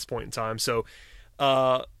with at this point in time. So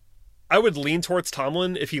I would lean towards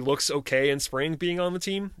Tomlin if he looks okay in spring being on the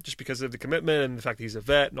team, just because of the commitment and the fact that he's a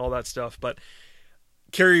vet and all that stuff. But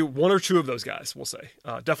carry one or two of those guys, we'll say.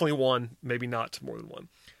 Definitely one, maybe not more than one.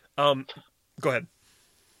 Go ahead.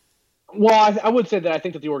 Well, I would say that I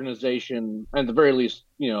think that the organization, at the very least,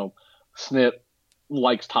 Snit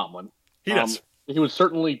likes Tomlin. He does. He was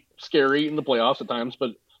certainly scary in the playoffs at times, but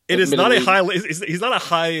it is not a high. He's not a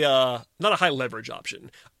high leverage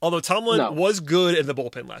option. Although Tomlin was good in the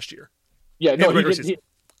bullpen last year. Yeah, no, he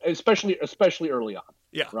especially early on.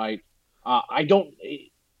 Yeah, right.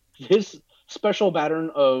 His special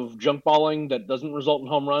pattern of junk balling that doesn't result in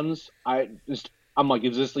home runs. I'm like,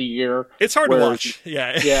 is this the year? It's hard to watch.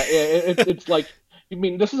 Yeah. It's like, I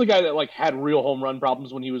mean, this is a guy that like had real home run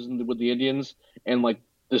problems when he was with the Indians, and like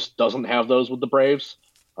this doesn't have those with the Braves.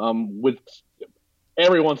 With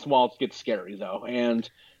every once in a while it gets scary though, and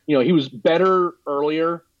he was better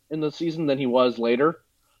earlier in the season than he was later.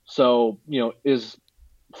 So is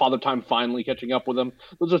Father Time finally catching up with him?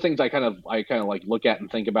 Those are things I kind of like look at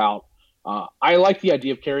and think about. I like the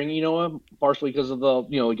idea of carrying Inoa, partially because of the,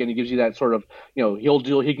 again, he gives you that sort of,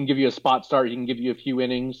 he can give you a spot start, he can give you a few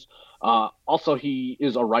innings. Also, he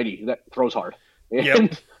is a righty that throws hard.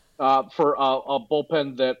 And for a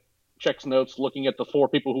bullpen that checks notes, looking at the four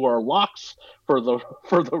people who are locks for the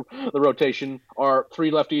rotation are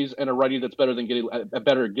three lefties and a righty that's better at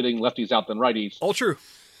getting lefties out than righties. All true.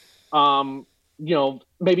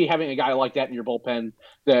 Maybe having a guy like that in your bullpen,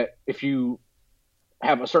 that if you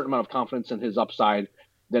have a certain amount of confidence in his upside,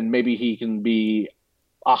 then maybe he can be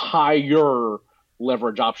a higher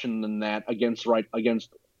leverage option than that against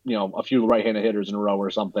a few right-handed hitters in a row or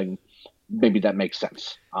something. Maybe that makes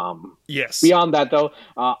sense. Yes. Beyond that, though,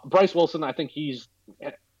 Bryce Wilson, I think he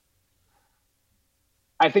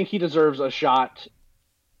deserves a shot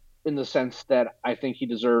in the sense that I think he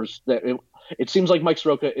deserves that. It seems like Mike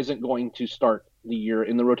Soroka isn't going to start the year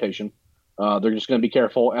in the rotation. They're just going to be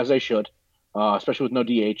careful, as they should. Especially with no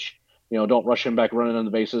DH, don't rush him back running on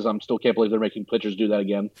the bases. Can't believe they're making pitchers do that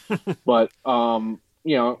again. But,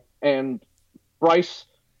 and Bryce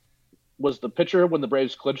was the pitcher when the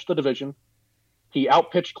Braves clinched the division. He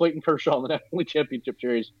outpitched Clayton Kershaw in the National League Championship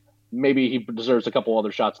Series. Maybe he deserves a couple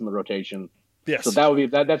other shots in the rotation. Yes. So that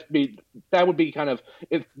would be kind of,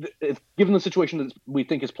 if given the situation that we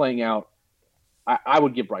think is playing out, I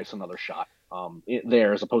would give Bryce another shot.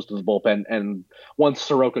 There as opposed to the bullpen, and once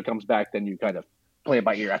Soroka comes back, then you kind of play it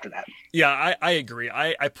by ear after that. Yeah, I agree.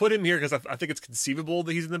 I put him here because I think it's conceivable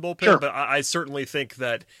that he's in the bullpen, sure. But I certainly think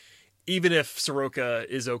that even if Soroka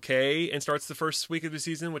is okay and starts the first week of the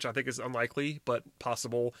season, which I think is unlikely but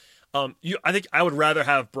possible, I think I would rather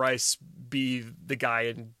have Bryce be the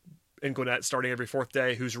guy in Gwinnett starting every fourth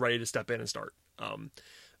day who's ready to step in and start.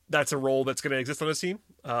 That's a role that's going to exist on his team,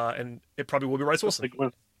 and it probably will be Bryce Wilson.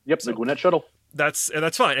 Yep, the Gwinnett shuttle. That's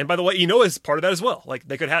fine. And by the way, is part of that as well. Like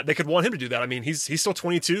they could want him to do that. I mean, he's still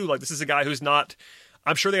 22. Like this is a guy who's not.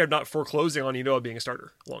 I'm sure they are not foreclosing on being a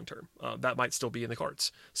starter long term. That might still be in the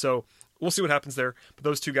cards. So we'll see what happens there. But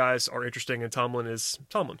those two guys are interesting, and Tomlin is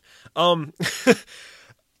Tomlin.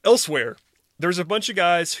 Elsewhere, there's a bunch of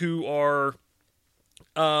guys who are,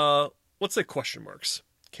 let's say question marks.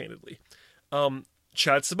 Candidly,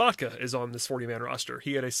 Chad Sabatka is on this 40-man roster.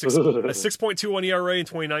 He had a 6.21 ERA in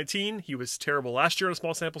 2019. He was terrible last year on a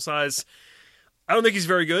small sample size. I don't think he's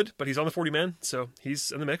very good, but he's on the 40-man, so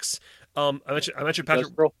he's in the mix. I mentioned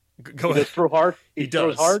Patrick. Go ahead. He does throw hard. He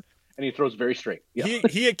throws hard, and he throws very straight. Yeah.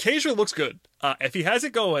 He occasionally looks good. If he has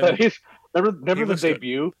it going, remember the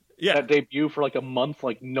debut? Yeah. that debut for like a month,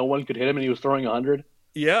 like no one could hit him, and he was throwing 100.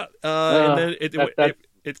 Yeah, and then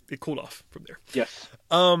it cooled off from there. Yes.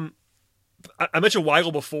 I mentioned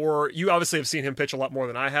Weigel before. You obviously have seen him pitch a lot more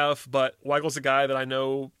than I have, but Weigel's a guy that I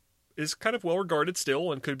know is kind of well regarded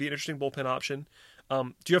still and could be an interesting bullpen option.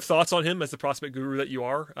 Do you have thoughts on him as the prospect guru that you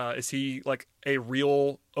are? Is he like a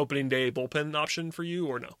real opening day bullpen option for you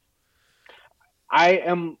or no? I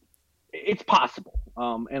am. It's possible.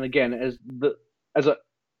 And again,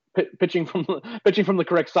 pitching from the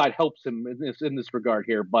correct side helps him in this regard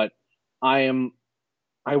here. But I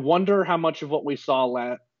wonder how much of what we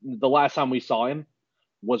saw the last time we saw him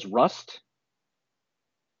was rust,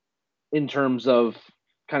 in terms of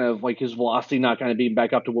kind of like his velocity not kind of being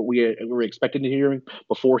back up to what we were expecting to hear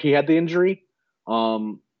before he had the injury.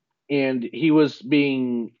 And he was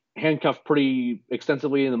being handcuffed pretty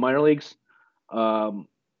extensively in the minor leagues. I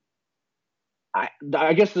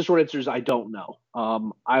guess the short answer is I don't know.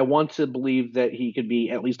 I want to believe that he could be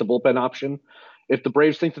at least a bullpen option. If the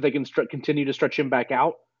Braves think that they can continue to stretch him back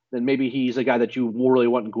out, then maybe he's a guy that you really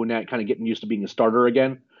want in Gwinnett, kind of getting used to being a starter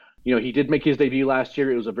again. You know, he did make his debut last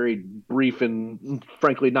year. It was a very brief and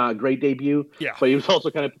frankly not a great debut. Yeah. But he was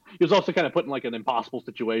also kind of put in like an impossible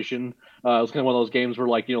situation. It was kind of one of those games where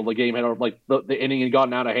like, you know, the game had like the inning had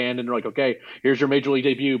gotten out of hand and they're like, okay, here's your major league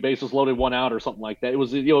debut, bases loaded, 1 out or something like that. It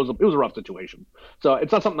was a rough situation. So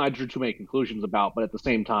it's not something I drew too many conclusions about, but at the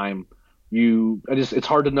same time, it's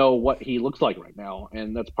hard to know what he looks like right now,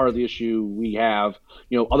 and that's part of the issue we have.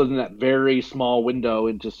 You know, other than that very small window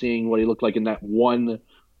into seeing what he looked like in that one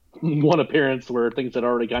appearance where things had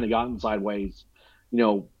already kind of gotten sideways. You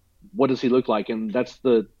know, what does he look like? And that's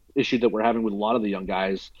the issue that we're having with a lot of the young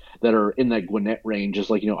guys that are in that Gwinnett range. Is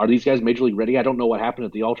like, you know, are these guys major league ready? I don't know what happened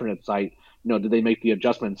at the alternate site. You know, did they make the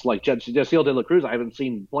adjustments? Like Jessiel De La Cruz, I haven't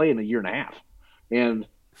seen play in a year and a half, and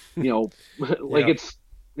you know, like Yeah. it's.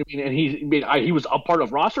 I mean, and he was a part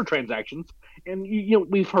of roster transactions, and you know,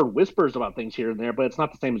 we've heard whispers about things here and there, but it's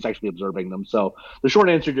not the same as actually observing them. So the short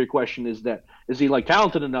answer to your question is that is he like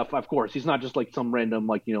talented enough? Of course, he's not just like some random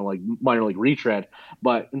like, you know, like minor league retread,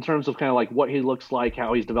 but in terms of kind of like what he looks like,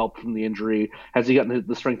 how he's developed from the injury, has he gotten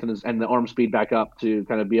the strength and the arm speed back up to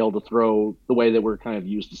kind of be able to throw the way that we're kind of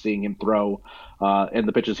used to seeing him throw, and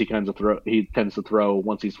the pitches he tends to throw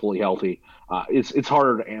once he's fully healthy. It's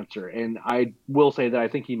harder to answer, and I will say that I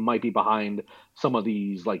think he might be behind some of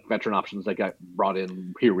these like veteran options that got brought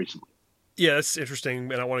in here recently. Yeah, that's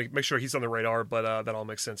interesting, and I want to make sure he's on the radar, but that all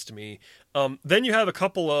makes sense to me. Then you have a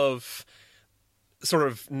couple of sort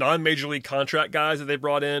of non-major league contract guys that they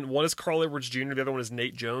brought in. One is Carl Edwards Jr., the other one is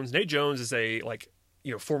Nate Jones. Nate Jones is a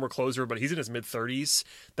former closer, but he's in his mid-30s.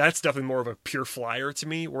 That's definitely more of a pure flyer to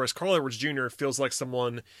me, whereas Carl Edwards Jr. feels like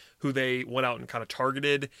someone who they went out and kind of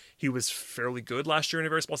targeted. He was fairly good last year in a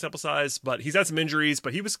very small sample size, but he's had some injuries,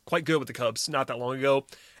 but he was quite good with the Cubs not that long ago.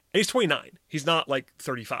 And he's 29. He's not like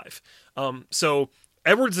 35. So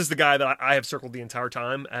Edwards is the guy that I have circled the entire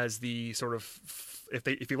time as the sort of,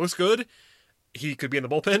 if he looks good, he could be in the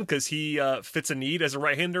bullpen because he fits a need as a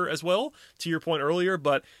right-hander as well, to your point earlier.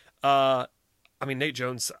 But I mean, Nate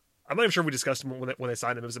Jones, I'm not even sure we discussed him when they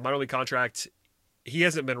signed him. It was a minor league contract. He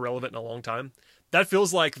hasn't been relevant in a long time. That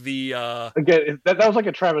feels like the... Again, that was like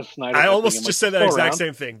a Travis Snyder. I almost thing. just said that exact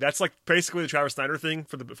same thing. That's like basically the Travis Snyder thing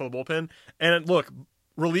for the bullpen. And look,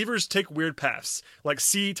 relievers take weird paths. Like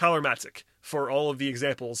see Tyler Matzik for all of the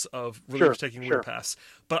examples of relievers taking weird paths.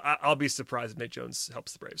 But I'll be surprised if Nate Jones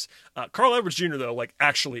helps the Braves. Carl Edwards Jr., though, like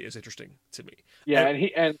actually is interesting to me. Yeah,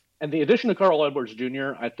 and the addition of Carl Edwards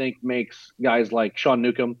Jr., I think, makes guys like Sean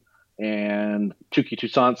Newcomb and Touki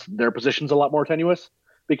Toussaint, their positions a lot more tenuous.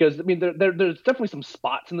 Because, I mean, there's definitely some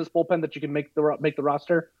spots in this bullpen that you can make the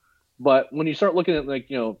roster. But when you start looking at, like,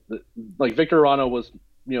 you know, like Victor Arano was,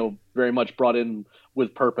 you know, very much brought in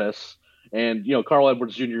with purpose. And, you know, Carl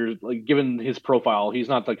Edwards Jr., like, given his profile, he's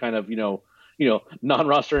not the kind of, you know,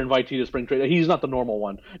 non-roster invitee to spring trade. He's not the normal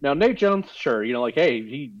one. Now, Nate Jones, sure, you know, like, hey,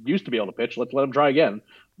 he used to be able to pitch. Let's let him try again.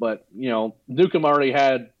 But, you know, Newcomb already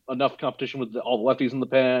had enough competition with all the lefties in the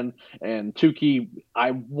pen. And Touki,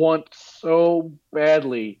 I want so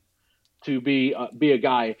badly to be a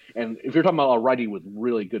guy. And if you're talking about a righty with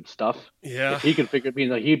really good stuff, yeah, if he could figure,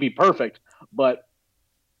 he'd be perfect. But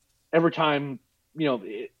every time, you know,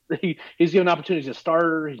 he's given opportunities as a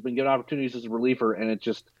starter. He's been given opportunities as a reliever. And it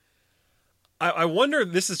just... I wonder,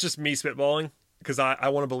 this is just me spitballing, because I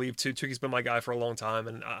want to believe, too. Tuki's been my guy for a long time,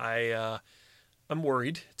 and I'm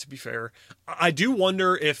worried, to be fair. I do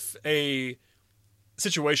wonder if a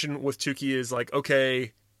situation with Touki is like,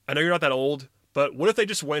 okay, I know you're not that old, but what if they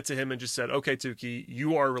just went to him and just said, okay, Touki,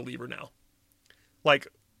 you are a reliever now. Like,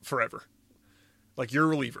 forever. Like, you're a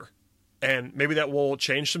reliever. And maybe that will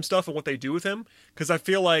change some stuff and what they do with him. Because I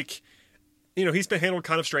feel like, he's been handled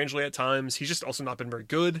kind of strangely at times. He's just also not been very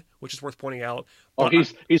good, which is worth pointing out. But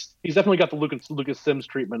he's definitely got the Lucas Sims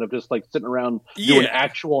treatment of just like sitting around doing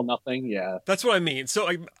actual nothing. Yeah, that's what I mean. So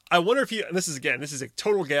I wonder if and this is a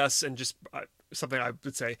total guess and just something I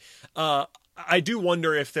would say. I do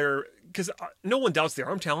wonder if because no one doubts the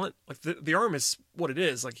arm talent. Like the arm is what it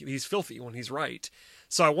is. Like he's filthy when he's right.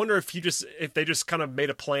 So I wonder if they just kind of made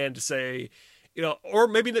a plan to say, or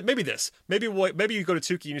maybe you go to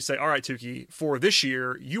Tukey and you say, all right, Tukey, for this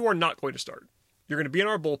year, you are not going to start. You're going to be in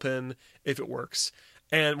our bullpen if it works.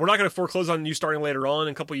 And we're not going to foreclose on you starting later on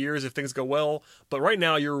in a couple of years if things go well. But right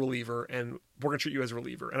now you're a reliever and we're going to treat you as a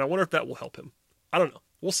reliever. And I wonder if that will help him. I don't know.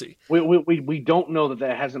 We'll see. We don't know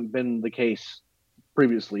that hasn't been the case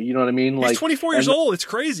previously. You know what I mean? He's 24 years old. It's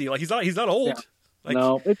crazy. Like he's not old. Yeah.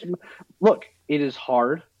 No, look, it is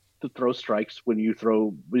hard to throw strikes when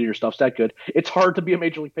your stuff's that good. It's hard to be a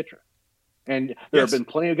major league pitcher. And there have been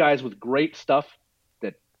plenty of guys with great stuff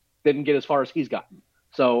that didn't get as far as he's gotten.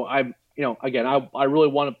 So I really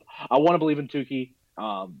want to believe in Tukey.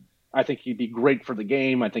 I think he'd be great for the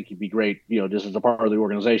game. I think he'd be great, just as a part of the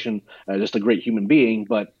organization, just a great human being.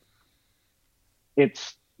 But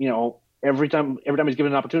it's, every time he's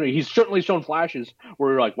given an opportunity, he's certainly shown flashes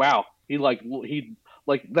where you're like, wow, he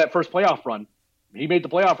that first playoff run, he made the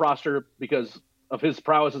playoff roster because of his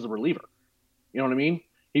prowess as a reliever. You know what I mean?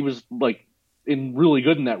 He was really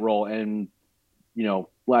good in that role, and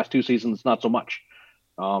last 2 seasons not so much.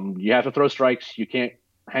 You have to throw strikes. You can't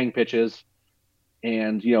hang pitches.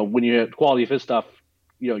 And, when you have quality of his stuff,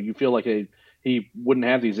 you feel like he wouldn't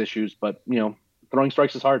have these issues. But, throwing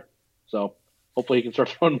strikes is hard. So hopefully he can start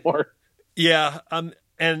throwing more. Yeah.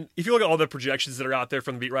 And if you look at all the projections that are out there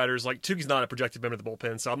from the beat writers, like Tukey's not a projected member of the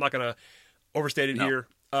bullpen. So I'm not going to overstate it here.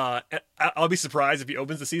 I'll be surprised if he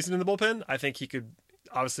opens the season in the bullpen. I think he could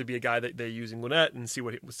obviously be a guy that they use in Gwinnett and see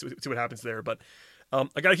what happens there. But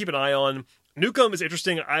I got to keep an eye on. Newcomb is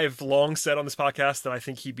interesting. I've long said on this podcast that I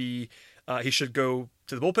think he should go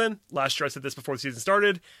to the bullpen. Last year I said this before the season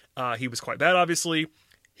started. He was quite bad, obviously.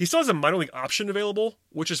 He still has a minor league option available,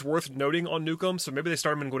 which is worth noting on Newcomb. So maybe they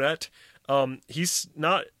start him in Gwinnett. He's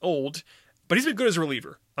not old, but he's been good as a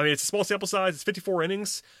reliever. I mean, it's a small sample size. It's 54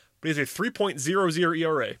 innings, but he has a 3.00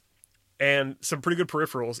 ERA and some pretty good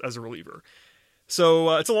peripherals as a reliever.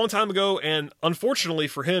 So it's a long time ago, and unfortunately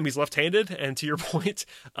for him, he's left-handed. And to your point,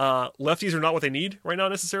 lefties are not what they need right now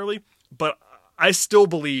necessarily. But I still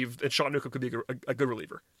believe that Sean Newcomb could be a good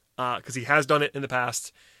reliever because he has done it in the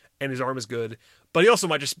past, and his arm is good. But he also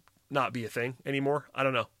might just not be a thing anymore. I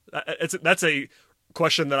don't know. That's a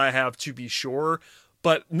question that I have to be sure.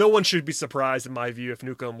 But no one should be surprised, in my view, if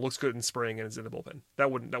Newcomb looks good in spring and is in the bullpen.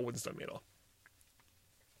 That wouldn't stun me at all.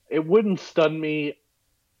 It wouldn't stun me.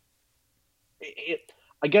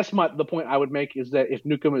 I guess the point I would make is that if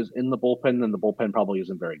Newcomb is in the bullpen, then the bullpen probably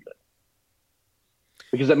isn't very good.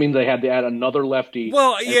 Because that means they had to add another lefty.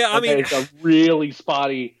 Well, yeah, I mean, it's a really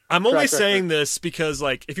spotty. I'm only saying this because,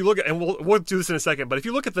 if you look at, and we'll do this in a second, but if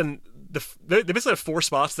you look at they basically have 4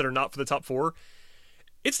 spots that are not for the top 4.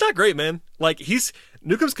 It's not great, man.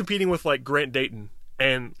 Newcomb's competing with Grant Dayton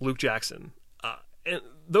and Luke Jackson, and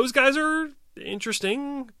those guys are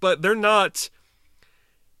interesting, but they're not.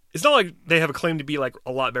 It's not like they have a claim to be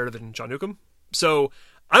a lot better than John Newcomb. So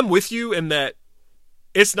I'm with you in that.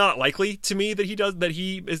 It's not likely to me that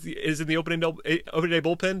he is in the opening day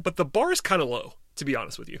bullpen, but the bar is kind of low, to be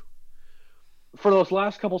honest with you. For those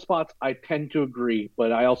last couple spots, I tend to agree,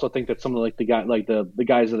 but I also think that some of the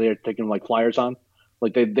guys that they're taking flyers on,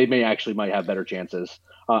 they might have better chances.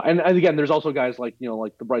 And again, there's also guys like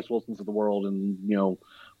the Bryce Wilsons of the world, and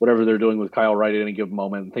whatever they're doing with Kyle Wright at any given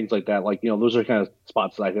moment and things like that. Those are kind of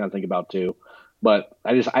spots that I think about too. But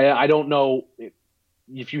I don't know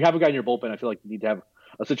if you have a guy in your bullpen. I feel like you need to have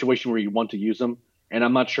a situation where you want to use them, and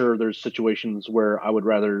I'm not sure there's situations where I would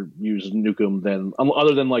rather use Newcomb than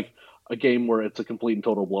other than a game where it's a complete and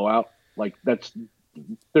total blowout. If that's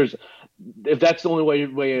the only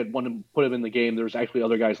way I'd want to put him in the game, there's actually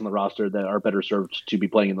other guys on the roster that are better served to be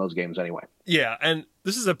playing in those games anyway. Yeah, and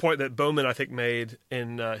this is a point that Bowman I think made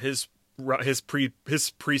in his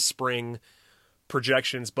pre-spring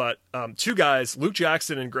projections. But 2 guys, Luke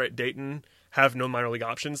Jackson and Grant Dayton, have no minor league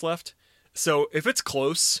options left. So if it's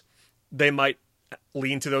close, they might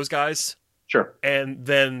lean to those guys. Sure. And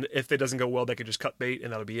then if it doesn't go well, they could just cut bait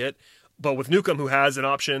and that'll be it. But with Newcomb, who has an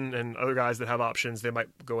option, and other guys that have options, they might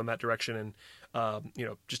go in that direction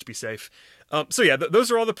and, just to be safe.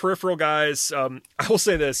 Those are all the peripheral guys. I will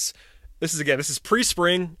say this. This is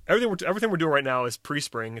pre-spring. Everything we're doing right now is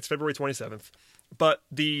pre-spring. It's February 27th. But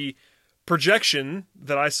the projection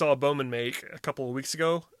that I saw Bowman make a couple of weeks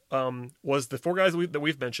ago was the 4 guys that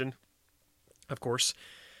we've mentioned, of course.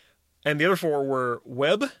 And the other 4 were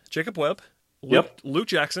Jacob Webb, Luke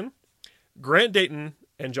Jackson, Grant Dayton,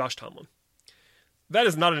 and Josh Tomlin. That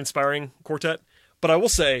is not an inspiring quartet, but I will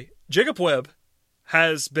say Jacob Webb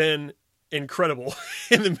has been incredible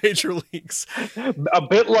in the major leagues. A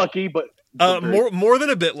bit lucky, but more than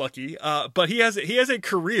a bit lucky. But he has a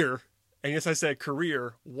career, and yes, I said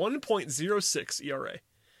career, 1.06 ERA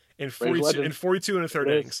in 42 and a third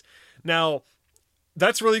innings. Now,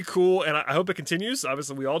 that's really cool, and I hope it continues.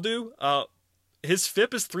 Obviously, we all do. His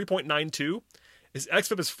FIP is 3.92. His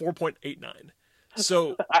xFIP is 4.89.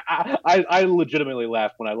 So I legitimately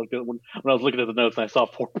laughed when I looked at when I was looking at the notes and I saw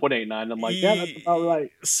 4.89. I'm like, yeah, that's about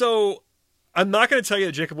right. So I'm not going to tell you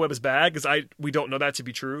that Jacob Webb is bad because we don't know that to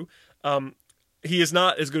be true. He is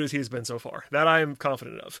not as good as he has been so far. That I am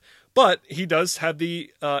confident of. But he does have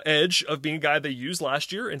the edge of being a guy they used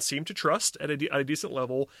last year and seemed to trust at a decent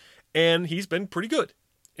level, and he's been pretty good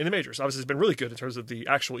in the majors. Obviously, he's been really good in terms of the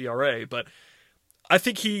actual ERA, but I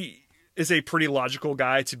think he is a pretty logical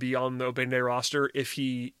guy to be on the opening day roster if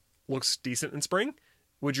he looks decent in spring.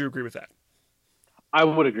 Would you agree with that? I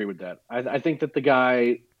would agree with that. I think that the guy,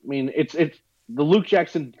 I mean, it's the Luke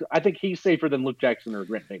Jackson. I think he's safer than Luke Jackson or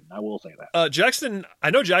Grant Dayton. I will say that. Jackson, I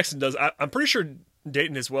know Jackson does. I'm pretty sure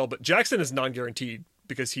Dayton as well, but Jackson is non-guaranteed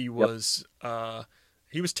because he was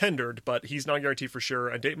tendered, but he's non-guaranteed for sure.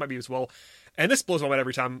 And Dayton might be as well. And this blows my mind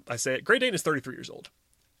every time I say it. Grant Dayton is 33 years old.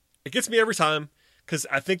 It gets me every time. Because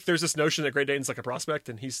I think there's this notion that Grant Dayton's like a prospect,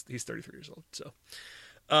 and he's 33 years old. So,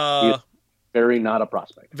 very not a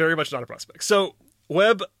prospect. Very much not a prospect. So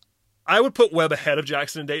Webb, I would put Webb ahead of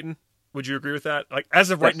Jackson and Dayton. Would you agree with that? Like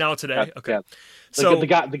as of right now today? Okay. Yeah. So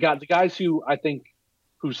the guys who I think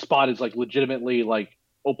whose spot is like legitimately like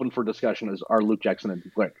open for discussion are Luke Jackson and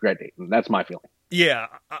Grant Dayton. That's my feeling. Yeah,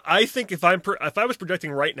 I think if I was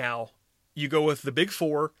projecting right now, you go with the big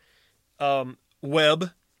 4,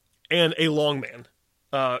 Webb, and a long man.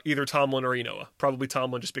 Either Tomlin or Enoa. Probably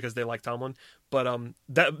Tomlin just because they like Tomlin. But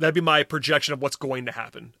that'd be my projection of what's going to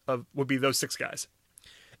happen. Would be those 6 guys.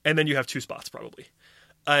 And then you have 2 spots probably.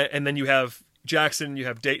 And then you have Jackson, you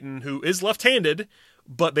have Dayton, who is left-handed,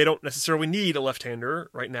 but they don't necessarily need a left-hander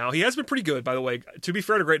right now. He has been pretty good, by the way. To be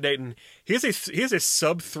fair to Great Dayton, he has a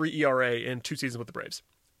sub-3 ERA in 2 seasons with the Braves.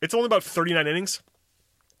 It's only about 39 innings.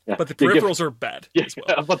 Yeah. But the peripherals are bad as well.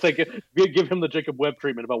 I was about to say, give him the Jacob Webb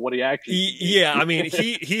treatment about what he actually. Yeah, I mean,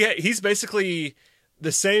 he's basically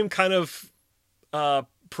the same kind of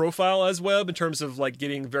profile as Webb in terms of like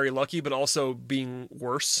getting very lucky, but also being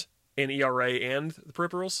worse in ERA and the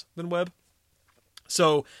peripherals than Webb.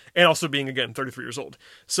 So, and also being again 33 years old.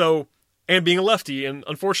 So, and being a lefty, and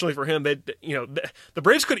unfortunately for him, the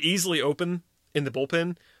Braves could easily open in the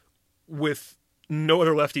bullpen with no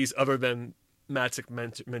other lefties other than Matzik,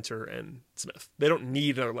 Minter, and Smith. They don't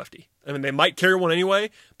need another lefty. I mean, they might carry one anyway,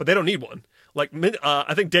 but they don't need one. Like,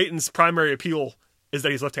 I think Dayton's primary appeal is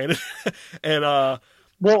that he's left-handed. And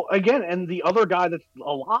well, again, and the other guy that's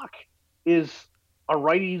a lock is a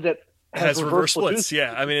righty that has reverse splits.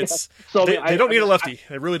 Yeah, I mean, it's so they don't need a lefty.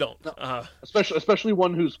 They really don't. No, especially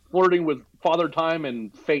one who's flirting with Father Time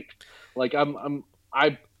and fate. Like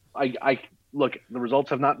I look. The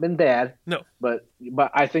results have not been bad. No, but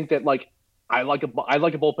I think that like. I like a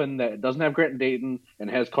bullpen that doesn't have Grant Dayton and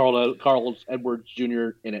has Carl Edwards Jr.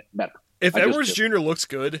 in it better. If Edwards Jr. looks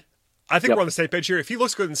good, I think we're on the same page here. If he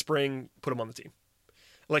looks good in spring, put him on the team.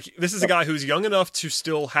 Like, this is a guy who's young enough to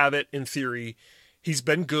still have it in theory. He's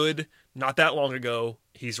been good not that long ago.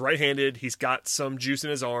 He's right-handed. He's got some juice in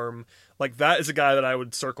his arm. Like, that is a guy that I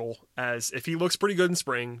would circle as if he looks pretty good in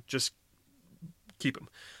spring, just keep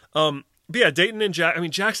him. But yeah, Dayton and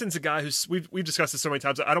Jackson's a guy who's we've discussed this so many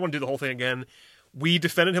times. I don't want to do the whole thing again. We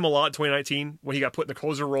defended him a lot in 2019 when he got put in the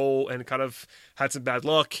closer role and kind of had some bad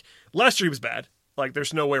luck. Last year he was bad. Like,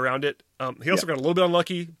 there's no way around it. He also got a little bit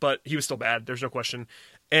unlucky, but he was still bad. There's no question.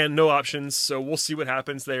 And no options, so we'll see what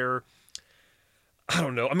happens there. I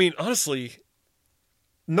don't know. I mean, honestly,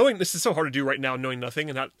 knowing this is so hard to do right now, knowing nothing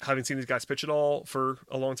and not having seen these guys pitch at all for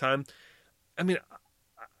a long time. I mean,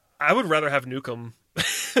 I would rather have Newcomb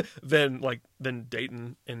than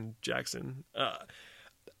Dayton and Jackson.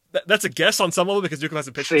 That's a guess on some level because Newcomb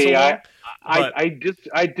hasn't pitched in so long.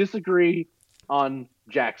 I disagree on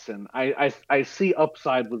Jackson. I see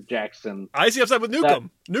upside with Jackson. I see upside with Newcomb.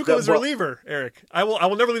 Newcomb is a reliever, Eric. I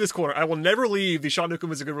will never leave this corner. I will never leave the Sean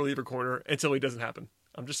Newcomb is a good reliever corner until he doesn't happen.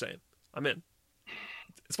 I'm just saying. I'm in.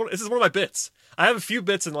 This is one of my bits. I have a few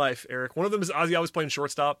bits in life, Eric. One of them is Ozzy always playing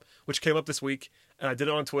shortstop, which came up this week, and I did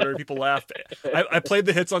it on Twitter. People laughed. I played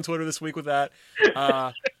the hits on Twitter this week with that.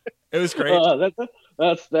 It was great.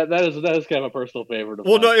 That is kind of a personal favorite of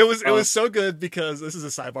Well, mine. no, it was so good because this is a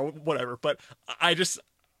sidebar, whatever. But I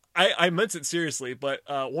meant it seriously. But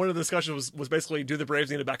one of the discussions was basically, do the Braves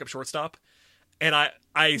need a backup shortstop? And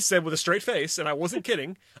I said with a straight face, and I wasn't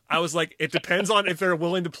kidding. I was like, it depends on if they're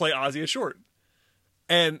willing to play Ozzy at short.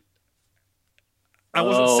 And I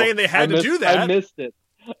wasn't saying they had to do that. I missed it.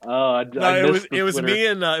 It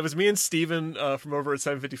was me and Steven from over at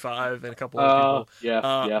 755 and a couple of people.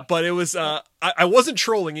 Yeah. But it was I wasn't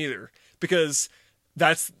trolling either, because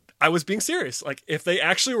I was being serious. Like, if they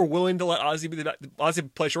actually were willing to let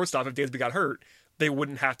Ozzy play shortstop if Dansby got hurt, they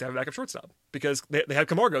wouldn't have to have a backup shortstop, because they have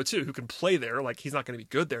Camargo too, who can play there. Like, he's not going to be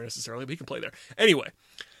good there necessarily, but he can play there. Anyway,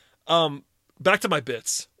 back to my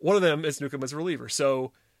bits. One of them is Newcomb as a reliever.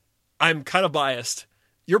 So I'm kind of biased.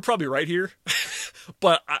 You're probably right here,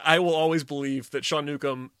 but I will always believe that Sean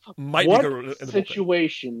Newcomb might be good in the bullpen. What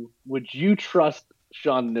situation would you trust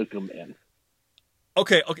Sean Newcomb in?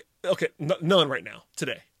 Okay. None right now,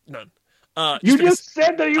 today. None. You just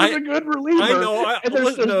said that he was a good reliever. I know.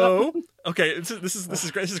 No. Okay, this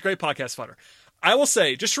is great. This is great podcast fodder. I will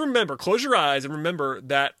say, just remember, close your eyes and remember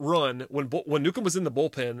that run when Newcomb was in the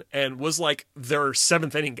bullpen and was like their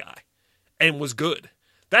seventh inning guy and was good.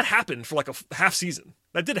 That happened for like a half season.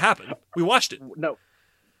 That did happen. We watched it. No,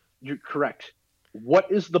 you're correct.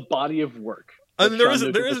 What is the body of work? There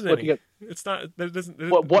isn't any. It's not. There doesn't.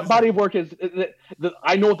 What body of work is?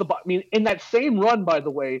 I know what I mean, in that same run, by the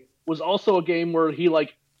way, was also a game where they ended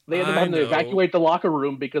up having to evacuate the locker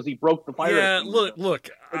room because he broke the fire. Yeah, look.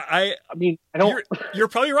 I mean, I don't. You're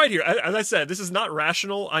probably right here. As I said, this is not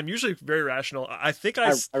rational. I'm usually very rational. I think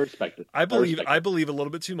I respect it. I believe a little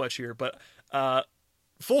bit too much here, but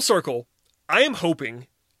full circle. I am hoping,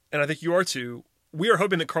 and I think you are too. We are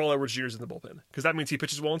hoping that Carl Edwards Jr. is in the bullpen, because that means he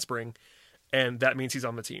pitches well in spring, and that means he's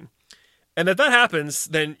on the team. And if that happens,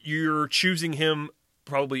 then you're choosing him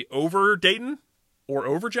probably over Dayton or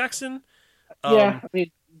over Jackson. Yeah, I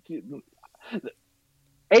mean,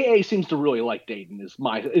 AA seems to really like Dayton. Is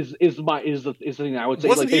the thing I would say.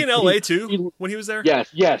 Wasn't he in LA too when he was there? Yes,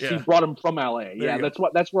 yeah. He brought him from LA.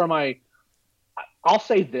 That's where I'll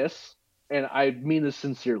say this, and I mean this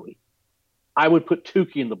sincerely. I would put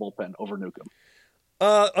Tukey in the bullpen over Newcomb.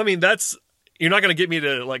 I mean, you're not going to get me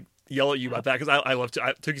to yell at you about that, because I love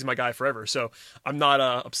Tukey's my guy forever, so I'm not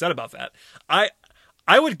upset about that. I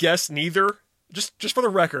would guess neither. Just for the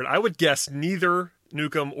record, I would guess neither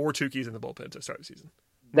Newcomb or Tukey's in the bullpen to start the season.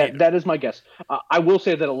 That is my guess. I will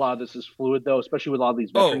say that a lot of this is fluid, though, especially with a lot of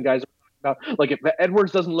these veteran guys. Like, if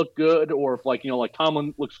Edwards doesn't look good, or if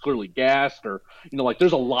Tomlin looks clearly gassed, or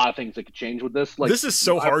there's a lot of things that could change with this. This is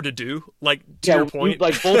so hard to do. To your point,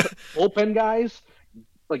 bullpen guys,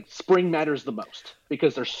 spring matters the most,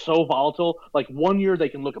 because they're so volatile. Like, one year they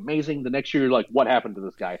can look amazing, the next year you're like, what happened to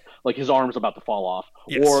this guy? Like, his arm's about to fall off,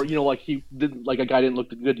 or he didn't, a guy didn't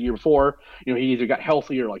look good the year before. He either got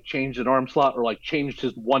healthy, or changed an arm slot, or changed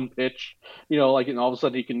his one pitch. And all of a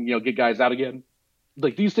sudden he can get guys out again.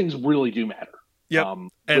 These things really do matter. Yeah,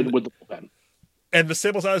 with the bullpen. And the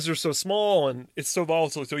sample sizes are so small, and it's so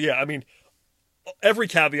volatile. So yeah, I mean, every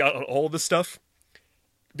caveat on all of this stuff,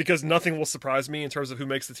 because nothing will surprise me in terms of who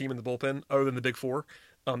makes the team in the bullpen other than the big four.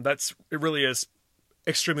 It really is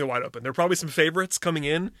extremely wide open. There are probably some favorites coming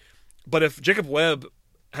in, but if Jacob Webb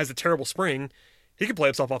has a terrible spring, he can play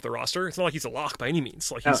himself off the roster. It's not like he's a lock by any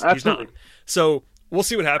means. He's not. So we'll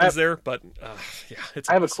see what happens there. But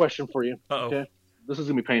I have a question for you. Uh-oh. Okay, this is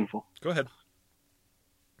gonna be painful. Go ahead.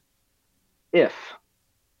 If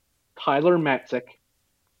Tyler Matzik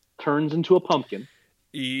turns into a pumpkin,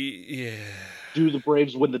 yeah, do the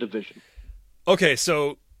Braves win the division? Okay,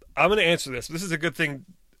 so I'm going to answer this. This is a good thing.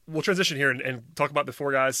 We'll transition here and talk about the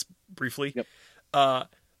four guys briefly. Yep.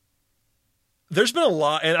 There's been a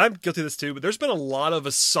lot, and I'm guilty of this too, but there's been a lot of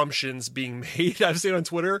assumptions being made, I've seen on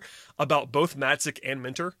Twitter, about both Matzik and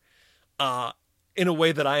Minter, in a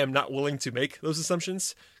way that I am not willing to make those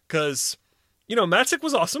assumptions. Because, Matzik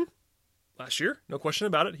was awesome last year, no question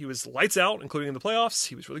about it. He was lights out, including in the playoffs.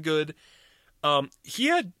 He was really good.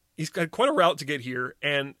 He's got quite a route to get here,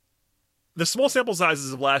 and the small sample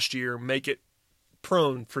sizes of last year make it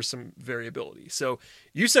prone for some variability. So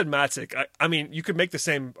you said Matzik. I mean, you could make the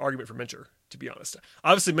same argument for Minter, to be honest.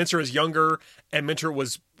 Obviously, Minter is younger, and Minter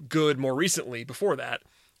was good more recently before that.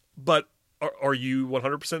 But are you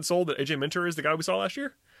 100% sold that AJ Minter is the guy we saw last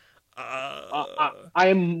year? I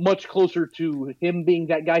am much closer to him being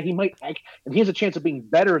that guy. He might, and he has a chance of being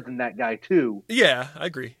better than that guy too. Yeah, I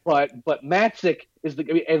agree. But Matzik is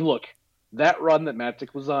and look, that run that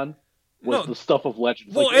Matzik was on was the stuff of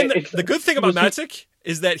legends. Well, and the good thing about Matzik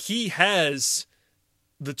is that he has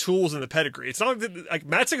the tools and the pedigree. It's not like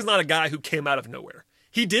Matzik is not a guy who came out of nowhere.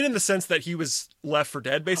 He did in the sense that he was left for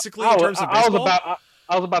dead, basically, in terms of baseball.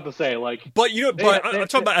 I was about to say, like, but I'm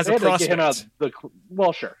talking about as a prospect.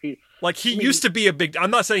 Well, sure, he used to be a big.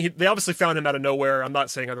 I'm not saying they obviously found him out of nowhere. I'm not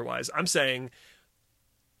saying otherwise. I'm saying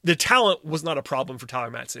the talent was not a problem for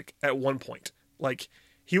Tyler Matzik at one point. Like,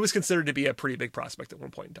 he was considered to be a pretty big prospect at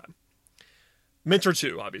one point in time. Minter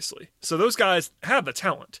too, obviously. So those guys have the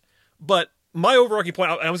talent. But my overarching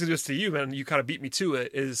point, I was going to do this to you, and you kind of beat me to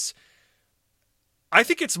it, is I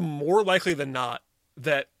think it's more likely than not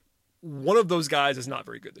that one of those guys is not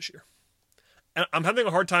very good this year. And I'm having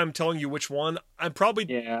a hard time telling you which one. I probably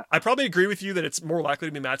agree with you that it's more likely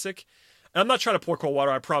to be Matzik. And I'm not trying to pour cold water,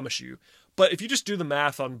 I promise you. But if you just do the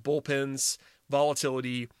math on bullpens,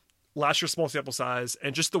 volatility, last year's small sample size,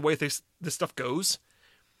 and just the way this stuff goes,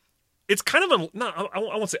 it's kind of I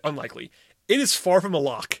won't say unlikely. It is far from a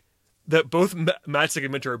lock that both Matzik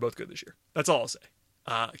and Minter are both good this year. That's all I'll say.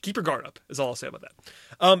 Keep your guard up is all I'll say about that.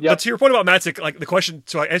 But to your point about Matzik, like the question,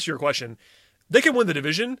 so I answer your question, they can win the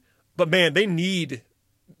division, but man, they need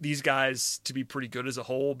these guys to be pretty good as a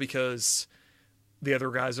whole because the other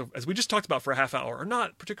guys, as we just talked about for a half hour, are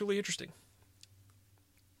not particularly interesting.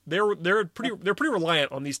 They're pretty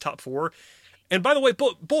reliant on these top four. And by the way,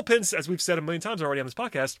 bullpens, as we've said a million times already on this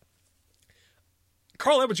podcast,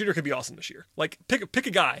 Carl Edwards Jr. could be awesome this year. Like, pick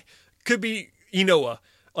a guy. Could be Inoa.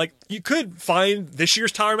 Like, you could find this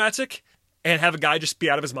year's Tyler Matzik and have a guy just be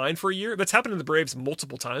out of his mind for a year. That's happened to the Braves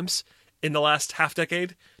multiple times in the last half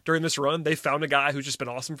decade during this run. They found a guy who's just been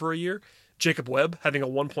awesome for a year. Jacob Webb having a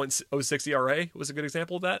 1.06 ERA was a good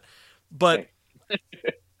example of that. But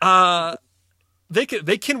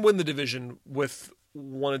they can win the division with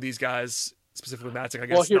one of these guys, specifically Matzik, I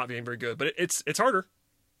guess, not being very good. But it's harder.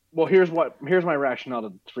 Well, here's my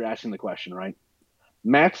rationale for asking the question, right?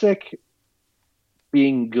 Matzik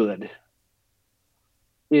being good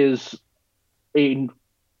is a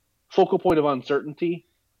focal point of uncertainty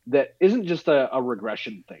that isn't just a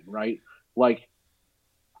regression thing, right? Like,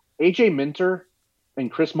 AJ Minter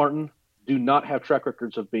and Chris Martin do not have track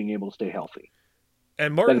records of being able to stay healthy.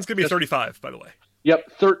 And Martin's going to be 35, by the way.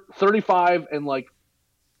 Yep, 35, and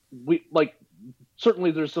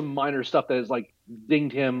certainly there's some minor stuff that has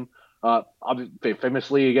dinged him.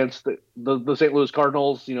 Famously against the St. Louis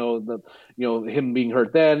Cardinals, him being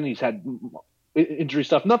hurt. Then he's had injury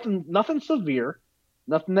stuff. Nothing severe,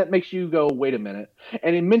 nothing that makes you go, wait a minute.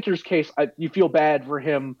 And in Minter's case, you feel bad for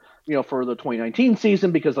him, for the 2019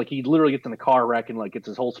 season because he literally gets in a car wreck and gets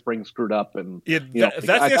his whole spring screwed up. And that's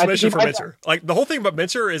the explanation for Minter. The whole thing about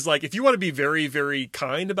Minter is if you want to be very, very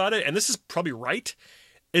kind about it, and this is probably right,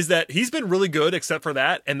 is that he's been really good except for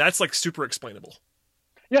that, and that's super explainable.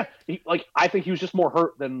 Yeah, I think he was just more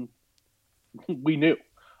hurt than we knew.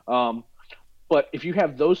 But if you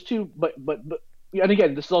have those two, but and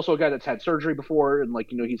again, this is also a guy that's had surgery before, and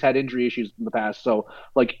he's had injury issues in the past. So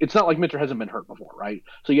it's not like Minter hasn't been hurt before, right?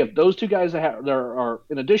 So you have those two guys that are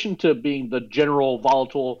in addition to being the general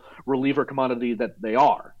volatile reliever commodity that they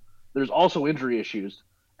are. There's also injury issues,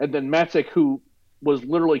 and then Matzik, who was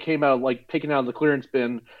literally came out taken out of the clearance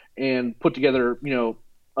bin and put together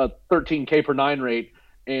a 13 K per 9 rate.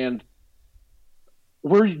 And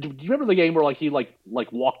do you remember the game where he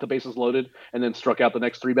walked the bases loaded and then struck out the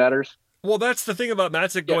next three batters? Well, that's the thing about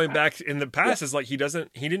Matzik going back in the past is he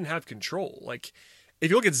didn't have control.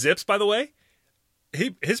 If you look at Zips, by the way,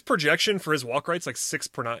 his projection for his walk rate's 6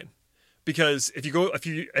 per 9, because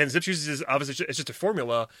and Zips uses obviously it's just a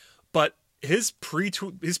formula, but his pre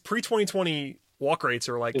 2020 walk rates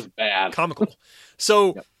are bad. Comical.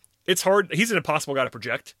 So it's hard. He's an impossible guy to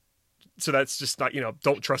project. So that's just not,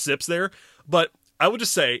 don't trust Zips there. But I would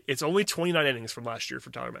just say it's only 29 innings from last year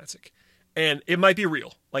for Tyler Matzik. And it might be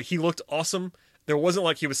real. He looked awesome. There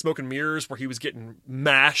wasn't he was smoke and mirrors where he was getting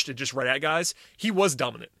mashed and just right at guys. He was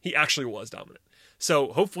dominant. He actually was dominant.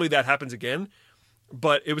 So hopefully that happens again.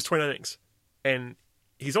 But it was 29 innings. And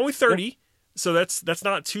he's only 30. So that's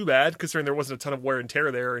not too bad considering there wasn't a ton of wear and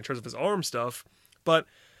tear there in terms of his arm stuff. But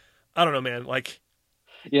I don't know, man.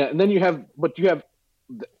 Yeah, and then you have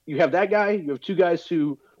that guy. You have two guys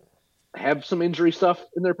who have some injury stuff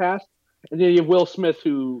in their past, and then you have Will Smith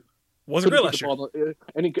who wasn't great last year,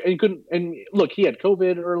 and he couldn't. And look, he had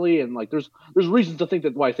COVID early, and there's reasons to think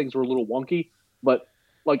that why things were a little wonky. But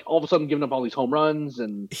all of a sudden, giving up all these home runs,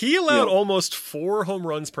 and he allowed almost 4 home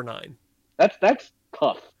runs per 9. That's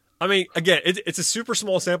tough. I mean, again, it's a super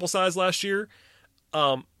small sample size last year.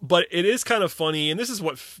 But it is kind of funny, and this is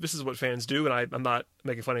what fans do, and I'm not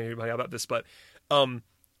making fun of anybody about this, but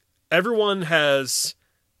everyone has,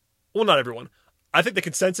 well, not everyone. I think the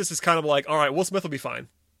consensus is kind of all right, Will Smith will be fine,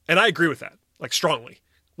 and I agree with that, strongly,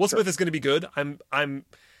 Will Smith is going to be good.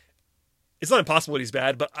 It's not impossible that he's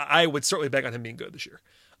bad, but I would certainly bet on him being good this year.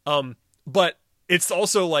 But it's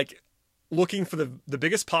also like looking for the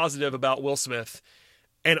biggest positive about Will Smith,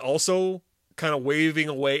 and also kind of waving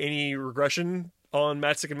away any regression on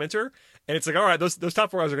Matzik and Minter. And it's like, all right, those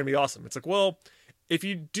top 4 guys are going to be awesome. It's like, well, if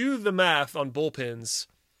you do the math on bullpens,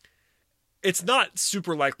 it's not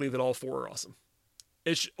super likely that all 4 are awesome.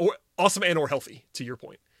 Or awesome and or healthy, to your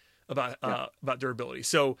point about durability.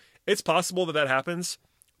 So it's possible that happens,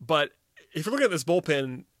 but if you're looking at this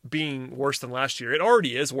bullpen being worse than last year, it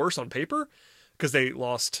already is worse on paper because they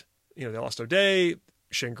lost O'Day.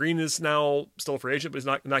 Shane Green is now still a free agent, but he's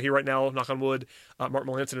not here right now. Knock on wood. Mark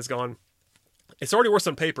Melanson is gone. It's already worse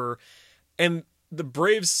on paper, and the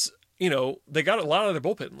Braves, they got a lot out of their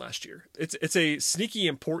bullpen last year. It's a sneaky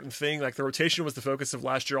important thing. Like the rotation was the focus of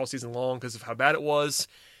last year all season long because of how bad it was,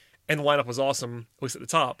 and the lineup was awesome, at least at the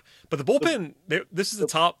top. But the bullpen, this is the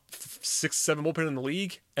top 6-7 bullpen in the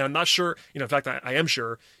league, and I'm not sure. In fact, I am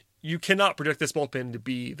sure you cannot project this bullpen to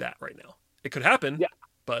be that right now. It could happen,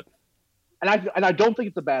 but and I don't think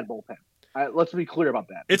it's a bad bullpen. Let's be clear about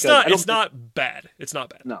that. It's not. It's not bad. It's not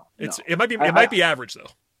bad. No, it might be. It might be average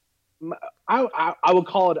though. I would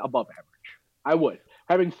call it above average. I would.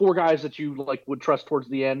 Having 4 guys that you would trust towards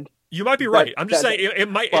the end. You might be right. I'm just saying it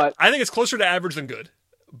might. I think it's closer to average than good,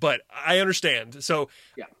 but I understand. So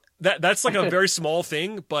that's like a very small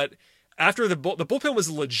thing. But after the bullpen was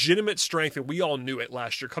a legitimate strength, and we all knew it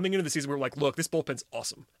last year. Coming into the season, we were like, "Look, this bullpen's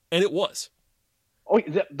awesome," and it was. Oh,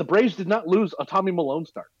 the Braves did not lose a Tommy Malone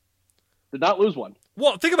start. Did not lose one.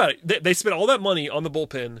 Well, think about it. They spent all that money on the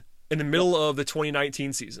bullpen in the middle of the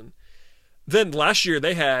 2019 season. Then last year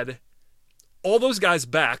they had all those guys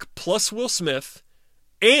back, plus Will Smith,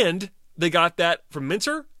 and they got that from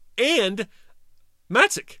Minter and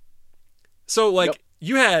Matzik. So,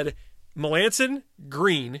 you had Melanson,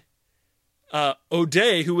 Green,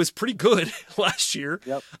 O'Day, who was pretty good last year,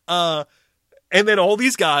 and then all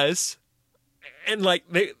these guys, and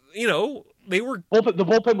they were the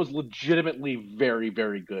bullpen was legitimately very,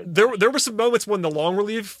 very good. There were some moments when the long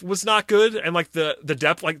relief was not good, and the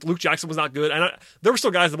depth, like Luke Jackson was not good, and there were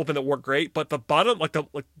still guys in the bullpen that weren't great, but the bottom,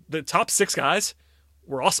 the top 6 guys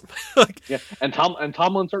were awesome. And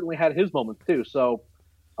Tomlin certainly had his moments too. So,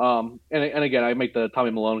 and again, I make the Tommy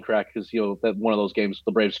Malone crack because that one of those games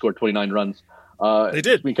the Braves scored 29 runs. They did.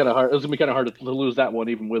 It was gonna be kind of hard to lose that one,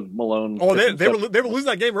 even with Malone. Oh, they were losing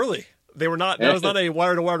that game early. They were not. That was not a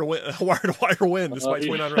wire to wire win, despite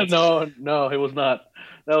 29 runs. No, it was not.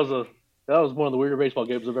 That was one of the weirder baseball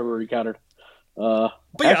games I've ever encountered. But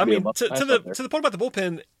yeah, I mean, to the point about the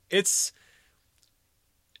bullpen, it's,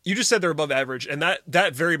 you just said they're above average, and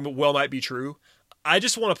that very well might be true. I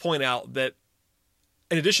just want to point out that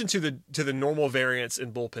in addition to the normal variance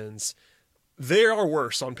in bullpens, they are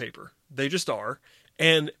worse on paper. They just are,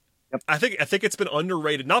 and I think it's been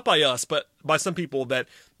underrated, not by us, but by some people, that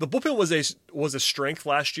the bullpen was a strength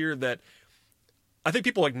last year that I think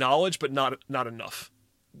people acknowledge, but not enough.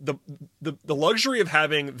 The luxury of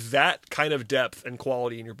having that kind of depth and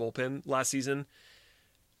quality in your bullpen last season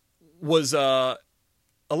was a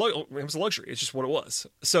luxury. It's just what it was.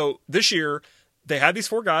 So this year they had these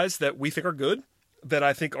 4 guys that we think are good, that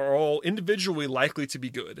I think are all individually likely to be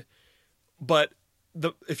good, but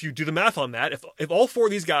if you do the math on that, if all 4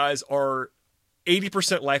 of these guys are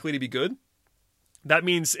 80% likely to be good, that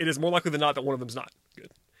means it is more likely than not that one of them's not good.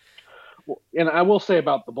 Well, and I will say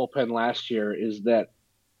about the bullpen last year is that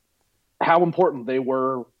how important they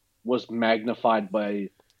were was magnified by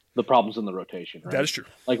the problems in the rotation. Right? That is true.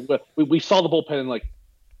 We saw the bullpen in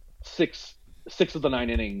six of the 9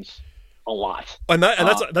 innings a lot. And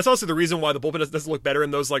that's also the reason why the bullpen doesn't look better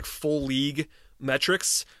in those full league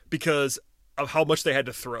metrics, because of how much they had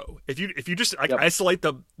to throw. If you just isolate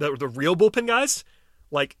the real bullpen guys,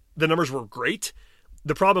 the numbers were great.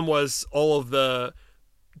 The problem was all of the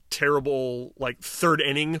terrible 3rd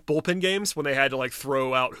inning bullpen games when they had to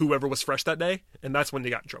throw out whoever was fresh that day, and that's when they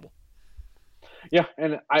got in trouble. Yeah,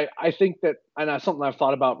 and I think that, and that's something I've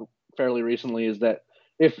thought about fairly recently, is that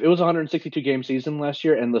if it was a 162 game season last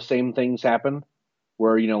year and the same things happen,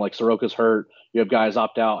 where Soroka's hurt, you have guys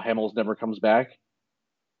opt out, Hamels never comes back,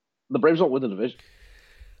 the Braves won't win the division.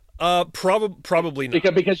 Probably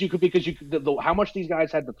not. Because you could how much these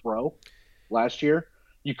guys had to throw last year,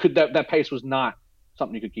 that pace was not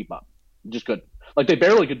something you could keep up. Just couldn't. They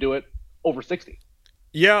barely could do it over 60.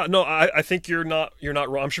 Yeah, no, I think you're not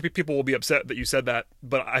wrong. I'm sure people will be upset that you said that,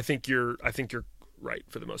 but I think you're right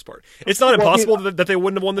for the most part. It's not impossible that they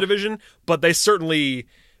wouldn't have won the division, but they certainly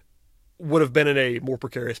would have been in a more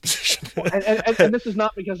precarious position. and this is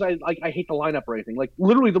not because I hate the lineup or anything.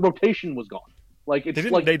 Literally, the rotation was gone. Like it's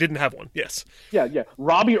they didn't have one. Yes. Yeah.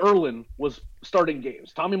 Robbie Erlin was starting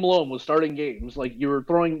games. Tommy Malone was starting games. Like you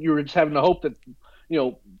were just having to hope that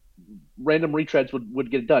random retreads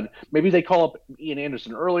would get it done. Maybe they call up Ian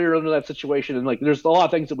Anderson earlier into that situation, and like there's a lot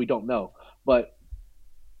of things that we don't know. But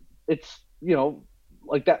it's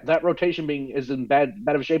like that rotation being as in bad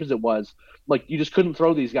of a shape as it was, like you just couldn't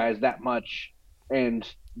throw these guys that much,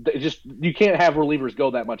 and you can't have relievers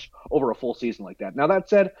go that much over a full season like that. Now that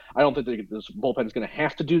said, I don't think this bullpen is going to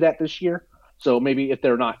have to do that this year. So maybe if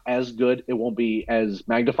they're not as good, it won't be as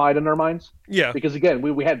magnified in our minds. Yeah. Because again,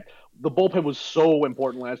 we had the bullpen was so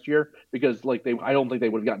important last year because I don't think they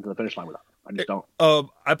would have gotten to the finish line without it. I just don't.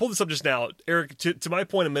 I pulled this up just now, Eric. To my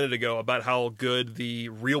point a minute ago about how good the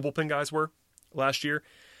real bullpen guys were last year.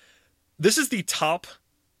 This is the top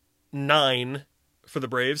 9 for the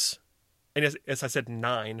Braves. And as I said,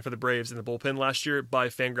 9 for the Braves in the bullpen last year by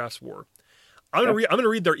Fangraphs WAR. I'm gonna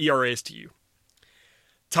read their ERAs to you.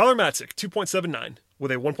 Tyler Matzik, 2.79 with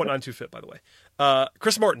a 1.92 FIP, by the way.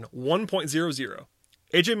 Chris Martin, 1.00.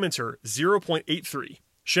 AJ Minter, 0.83.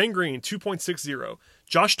 Shane Green, 2.60.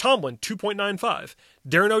 Josh Tomlin, 2.95.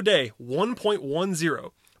 Darren O'Day,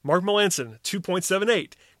 1.10. Mark Melanson,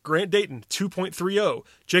 2.78. Grant Dayton, 2.30.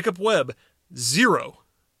 Jacob Webb, 0.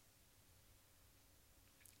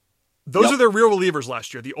 Those are their real relievers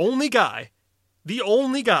last year. The only guy in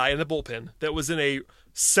the bullpen that was in a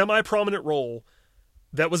semi-prominent role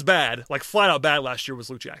that was bad, like flat out bad last year, was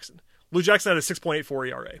Luke Jackson. Luke Jackson had a 6.84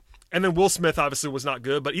 ERA. And then Will Smith obviously was not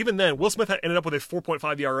good, but even then, Will Smith ended up with a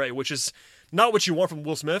 4.5 ERA, which is not what you want from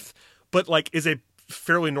Will Smith, but like is a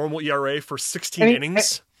fairly normal ERA for 16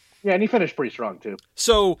 innings. And he finished pretty strong too.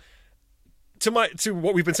 So to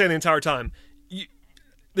what we've been saying the entire time,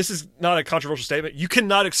 this is not a controversial statement. You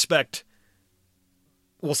cannot expect,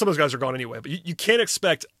 well, some of those guys are gone anyway, but you can't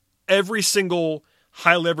expect every single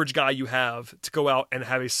high leverage guy you have to go out and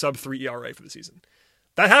have a sub-3 ERA for the season.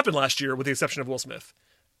 That happened last year with the exception of Will Smith.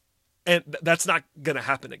 And that's not going to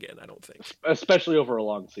happen again, I don't think. Especially over a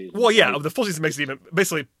long season. Well, yeah, the full season makes it even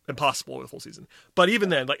basically impossible with a full season. But even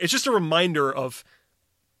then, like it's just a reminder of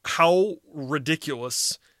how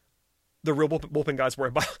ridiculous the real bullpen guys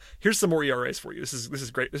were. Here's some more ERAs for you. This is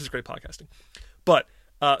great. This is great podcasting. But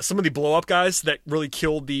some of the blow up guys that really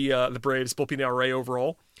killed the Braves bullpen ERA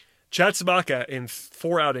overall. Chad Sabaka in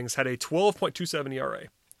 4 outings had a 12.27 ERA.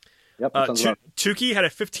 Yep. Tukey had a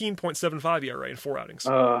 15.75 ERA in 4 outings.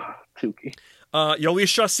 Tukey. Yoeli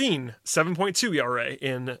Chacin, 7.2 ERA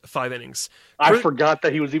in 5 innings. I forgot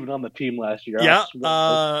that he was even on the team last year. Yeah.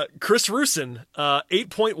 Chris Rusin,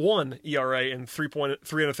 8.1 ERA in 3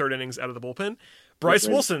 1/3 innings out of the bullpen. Bryce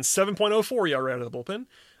Wilson, 7.04 ERA out of the bullpen.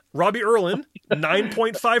 Robbie Erlin,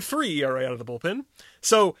 9.53 ERA out of the bullpen.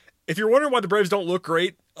 So if you're wondering why the Braves don't look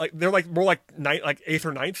great, like they're like more like 8th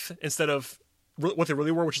or 9th instead of what they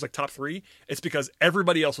really were, which is like top 3. It's because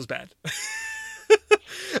everybody else was bad.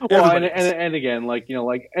 Well, and again, like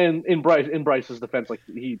and in Bryce's defense, like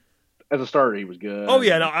he as a starter he was good. Oh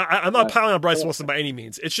yeah, no, I'm not piling on Bryce Wilson by any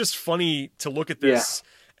means. It's just funny to look at this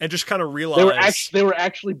and just kind of realize they were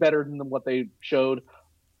actually better than what they showed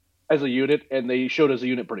as a unit, and they showed as a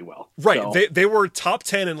unit pretty well. Right, so. they were top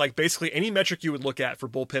 10 in like basically any metric you would look at for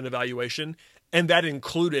bullpen evaluation, and that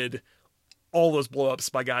included all those blowups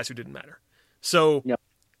by guys who didn't matter. So. Yep.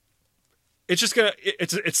 It's just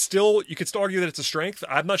it's still, you could still argue that it's a strength.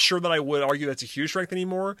 I'm not sure that I would argue that's a huge strength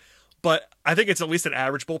anymore, but I think it's at least an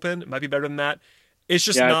average bullpen. It might be better than that. It's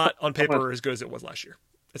just not on paper as good as it was last year.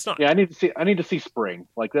 It's not. Yeah, I need to see spring.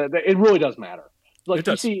 Like that, it really does matter. Like it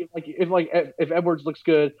does. You see, if Edwards looks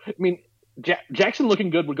good, I mean, Jackson looking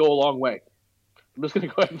good would go a long way. I'm just going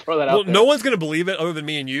to go ahead and throw that out there. No one's going to believe it other than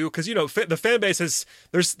me and you, because the fan base is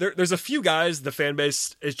there's a few guys the fan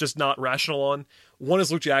base is just not rational on. One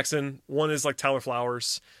is Luke Jackson. One is like Tyler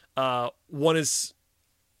Flowers. One is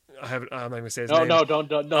I'm not going to say his name. No,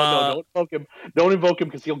 don't invoke him. Don't invoke him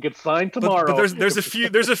because he'll get signed tomorrow. But there's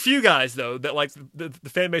a few guys though that like the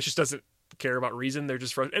fan base just doesn't care about reason. They're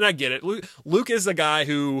just frustrated. And I get it. Luke is a guy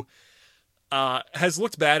who has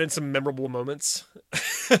looked bad in some memorable moments,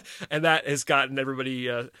 and that has gotten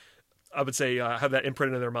everybody, I would say, have that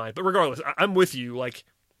imprinted in their mind. But regardless, I'm with you. Like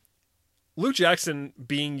Luke Jackson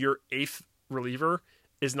being your 8th reliever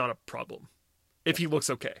is not a problem if he looks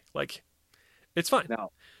okay. Like it's fine.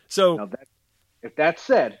 If that's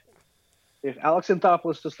said, if Alex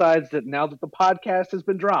Anthopoulos decides that now that the podcast has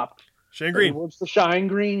been dropped, Shane Green he wants to sign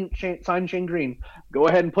Shane Green, go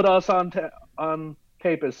ahead and put us on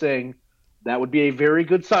tape as saying that would be a very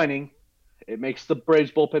good signing. It makes the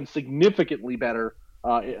Braves bullpen significantly better,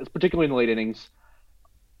 particularly in the late innings.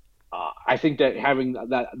 I think that having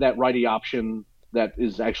that righty option that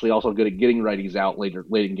is actually also good at getting righties out late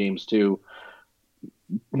in games too.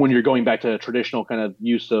 When you're going back to a traditional kind of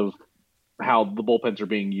use of how the bullpens are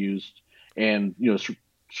being used, and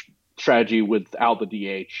strategy without the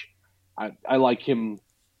DH, I like him.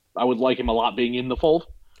 I would like him a lot being in the fold.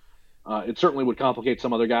 It certainly would complicate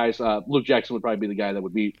some other guys. Luke Jackson would probably be the guy that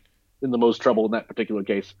would be in the most trouble in that particular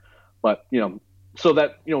case. But so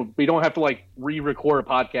that we don't have to like re-record a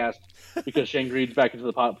podcast because Shane Green's back into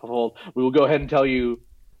the fold. We will go ahead and tell you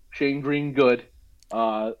Shane Green good.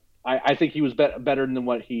 I think he was better than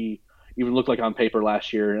what he even looked like on paper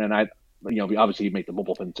last year, and obviously he made the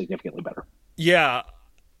bullpen significantly better. Yeah,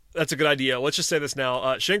 that's a good idea. Let's just say this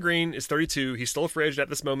now. Shane Green is 32. He's still a free agent at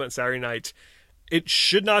this moment Saturday night. It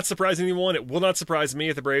should not surprise anyone. It will not surprise me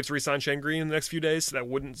if the Braves re-sign Shane Green in the next few days. That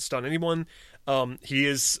wouldn't stun anyone. He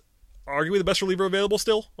is arguably the best reliever available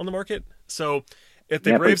still on the market. So if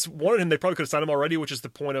the Braves wanted him, they probably could have signed him already, which is the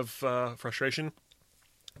point of frustration.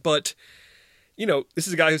 But, this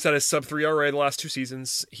is a guy who's had a sub-3 ERA the last 2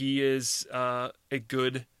 seasons. He is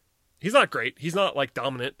he's not great. He's not like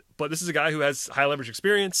dominant, but this is a guy who has high leverage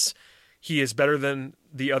experience. He is better than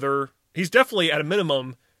the other. He's definitely at a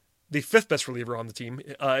minimum the 5th best reliever on the team.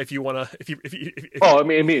 If you want to,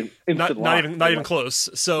 not even close.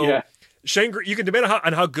 So yeah. Shane, you can debate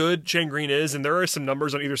on how good Shane Green is, and there are some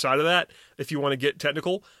numbers on either side of that if you want to get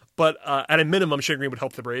technical. But at a minimum, Shane Green would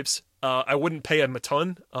help the Braves. I wouldn't pay him a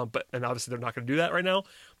ton, and obviously they're not going to do that right now.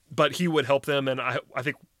 But he would help them, and I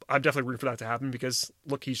think I'm definitely rooting for that to happen because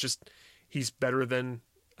look, he's better than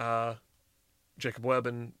Jacob Webb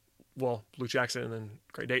and Luke Jackson and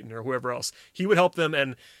Craig Dayton or whoever else. He would help them,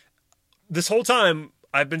 and this whole time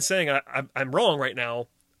I've been saying I'm wrong right now.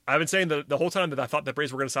 I've been saying the whole time that I thought the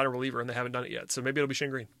Braves were going to sign a reliever, and they haven't done it yet. So maybe it'll be Shane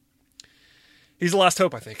Green. He's the last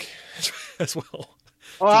hope, I think, as well.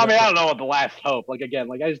 Well, I don't know what the last hope. I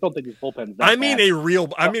just don't think his bullpen's that bad. a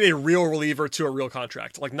real reliever to a real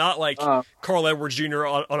contract. Not like Carl Edwards Jr.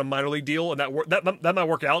 on a minor league deal, and that might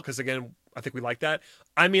work out because again, I think we like that.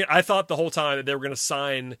 I thought the whole time that they were going to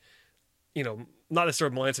sign, not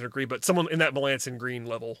necessarily Melanson or Green, but someone in that Melanson Green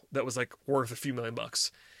level that was like worth a few $1 million.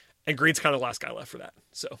 And Green's kind of the last guy left for that.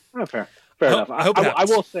 So fair enough.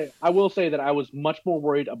 I will say that I was much more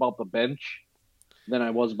worried about the bench than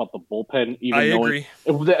I was about the bullpen. I agree.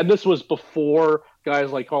 And this was before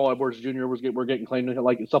guys like Carl Edwards Jr. were getting claimed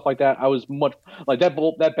and stuff like that. I was much like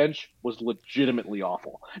that bench was legitimately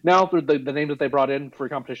awful. Now the name that they brought in for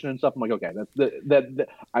competition and stuff, I'm like, okay,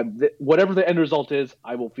 whatever the end result is,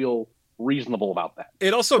 I will feel reasonable about that.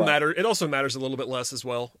 It also matters a little bit less as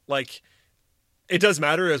well. It does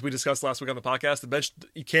matter, as we discussed last week on the podcast. The bench,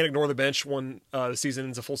 you can't ignore the bench when the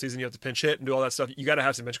season is a full season. You have to pinch hit and do all that stuff. You got to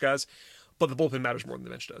have some bench guys, but the bullpen matters more than the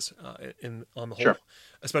bench does on the whole, sure.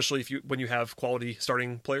 Especially when you have quality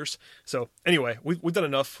starting players. So anyway, we've done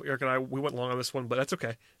enough. Eric and I, we went long on this one, but that's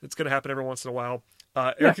okay. It's going to happen every once in a while.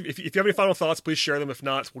 Eric, if you have any final thoughts, please share them. If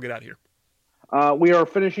not, we'll get out of here. We are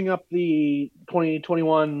finishing up the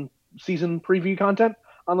 2021 season preview content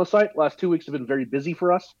on the site. Last 2 weeks have been very busy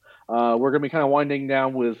for us. We're going to be kind of winding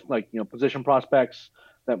down with position prospects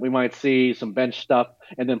that we might see, some bench stuff,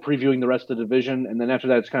 and then previewing the rest of the division. And then after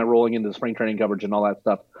that, it's kind of rolling into the spring training coverage and all that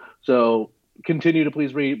stuff. So continue to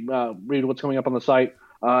please read what's coming up on the site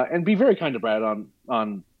and be very kind to Brad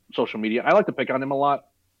on social media. I like to pick on him a lot,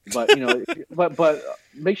 but but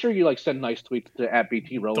make sure you send nice tweets to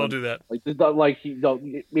 @BT Roland. Don't do that.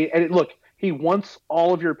 Look. He wants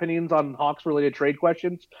all of your opinions on Hawks-related trade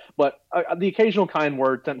questions, but the occasional kind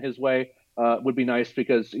word sent his way would be nice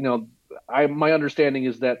because, my understanding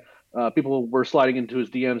is that people were sliding into his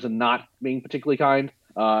DMs and not being particularly kind,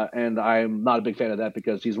 and I'm not a big fan of that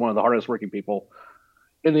because he's one of the hardest working people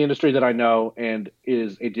in the industry that I know and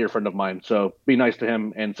is a dear friend of mine. So be nice to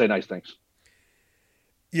him and say nice things.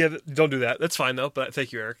 Yeah, don't do that. That's fine, though, but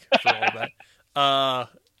thank you, Eric, for all of that.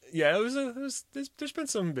 Yeah, there's been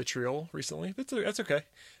some vitriol recently. That's okay.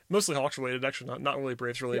 Mostly Hawks related, actually, not really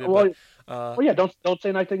Braves related. Don't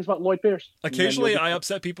say nice things about Lloyd Pierce. Occasionally, I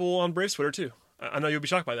upset people on Braves Twitter too. I know you'll be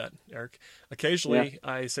shocked by that, Eric. Occasionally,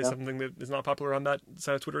 I say something that is not popular on that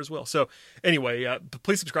side of Twitter as well. So anyway,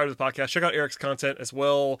 please subscribe to the podcast. Check out Eric's content as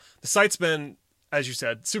well. The site's been, as you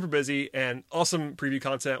said, super busy and awesome preview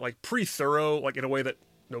content, pretty thorough, in a way that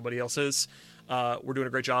nobody else is. We're doing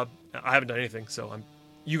a great job. I haven't done anything, so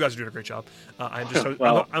you guys are doing a great job. I'm just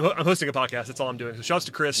I'm hosting a podcast. That's all I'm doing. So shouts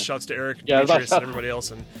to Chris, shouts to Eric, Demetrius, and everybody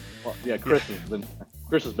else. And Chris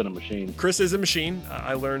has been a machine. Chris is a machine.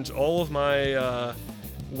 I learned all of my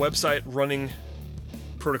website running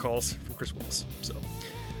protocols from Chris Willis. So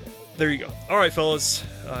there you go. All right, fellas,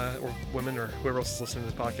 or women, or whoever else is listening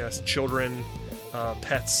to this podcast, children,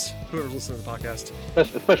 pets, whoever's listening to the podcast.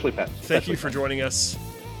 Especially pets. Thank you for joining us.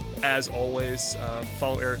 As always,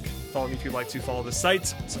 follow Eric. Follow me if you'd like to. Follow the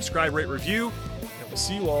site. Subscribe, rate, review. And we'll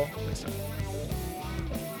see you all next time.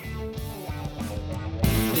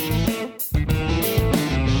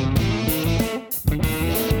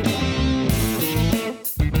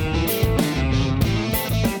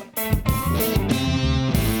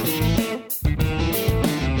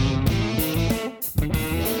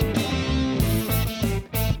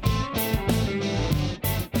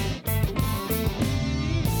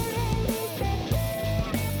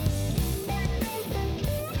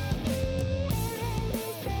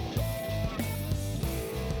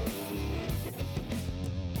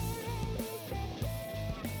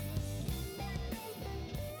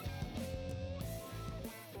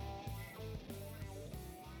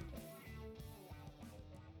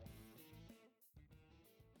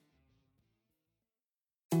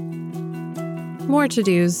 More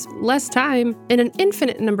to-dos, less time, and an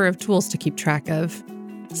infinite number of tools to keep track of.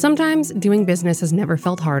 Sometimes doing business has never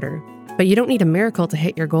felt harder, but you don't need a miracle to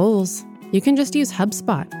hit your goals. You can just use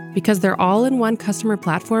HubSpot, because their all-in-one customer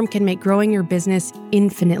platform can make growing your business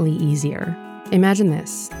infinitely easier. Imagine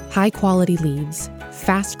this: high-quality leads,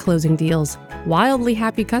 fast closing deals, wildly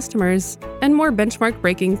happy customers, and more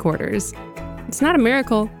benchmark-breaking quarters. It's not a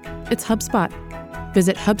miracle, it's HubSpot.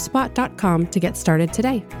 Visit HubSpot.com to get started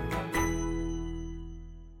today.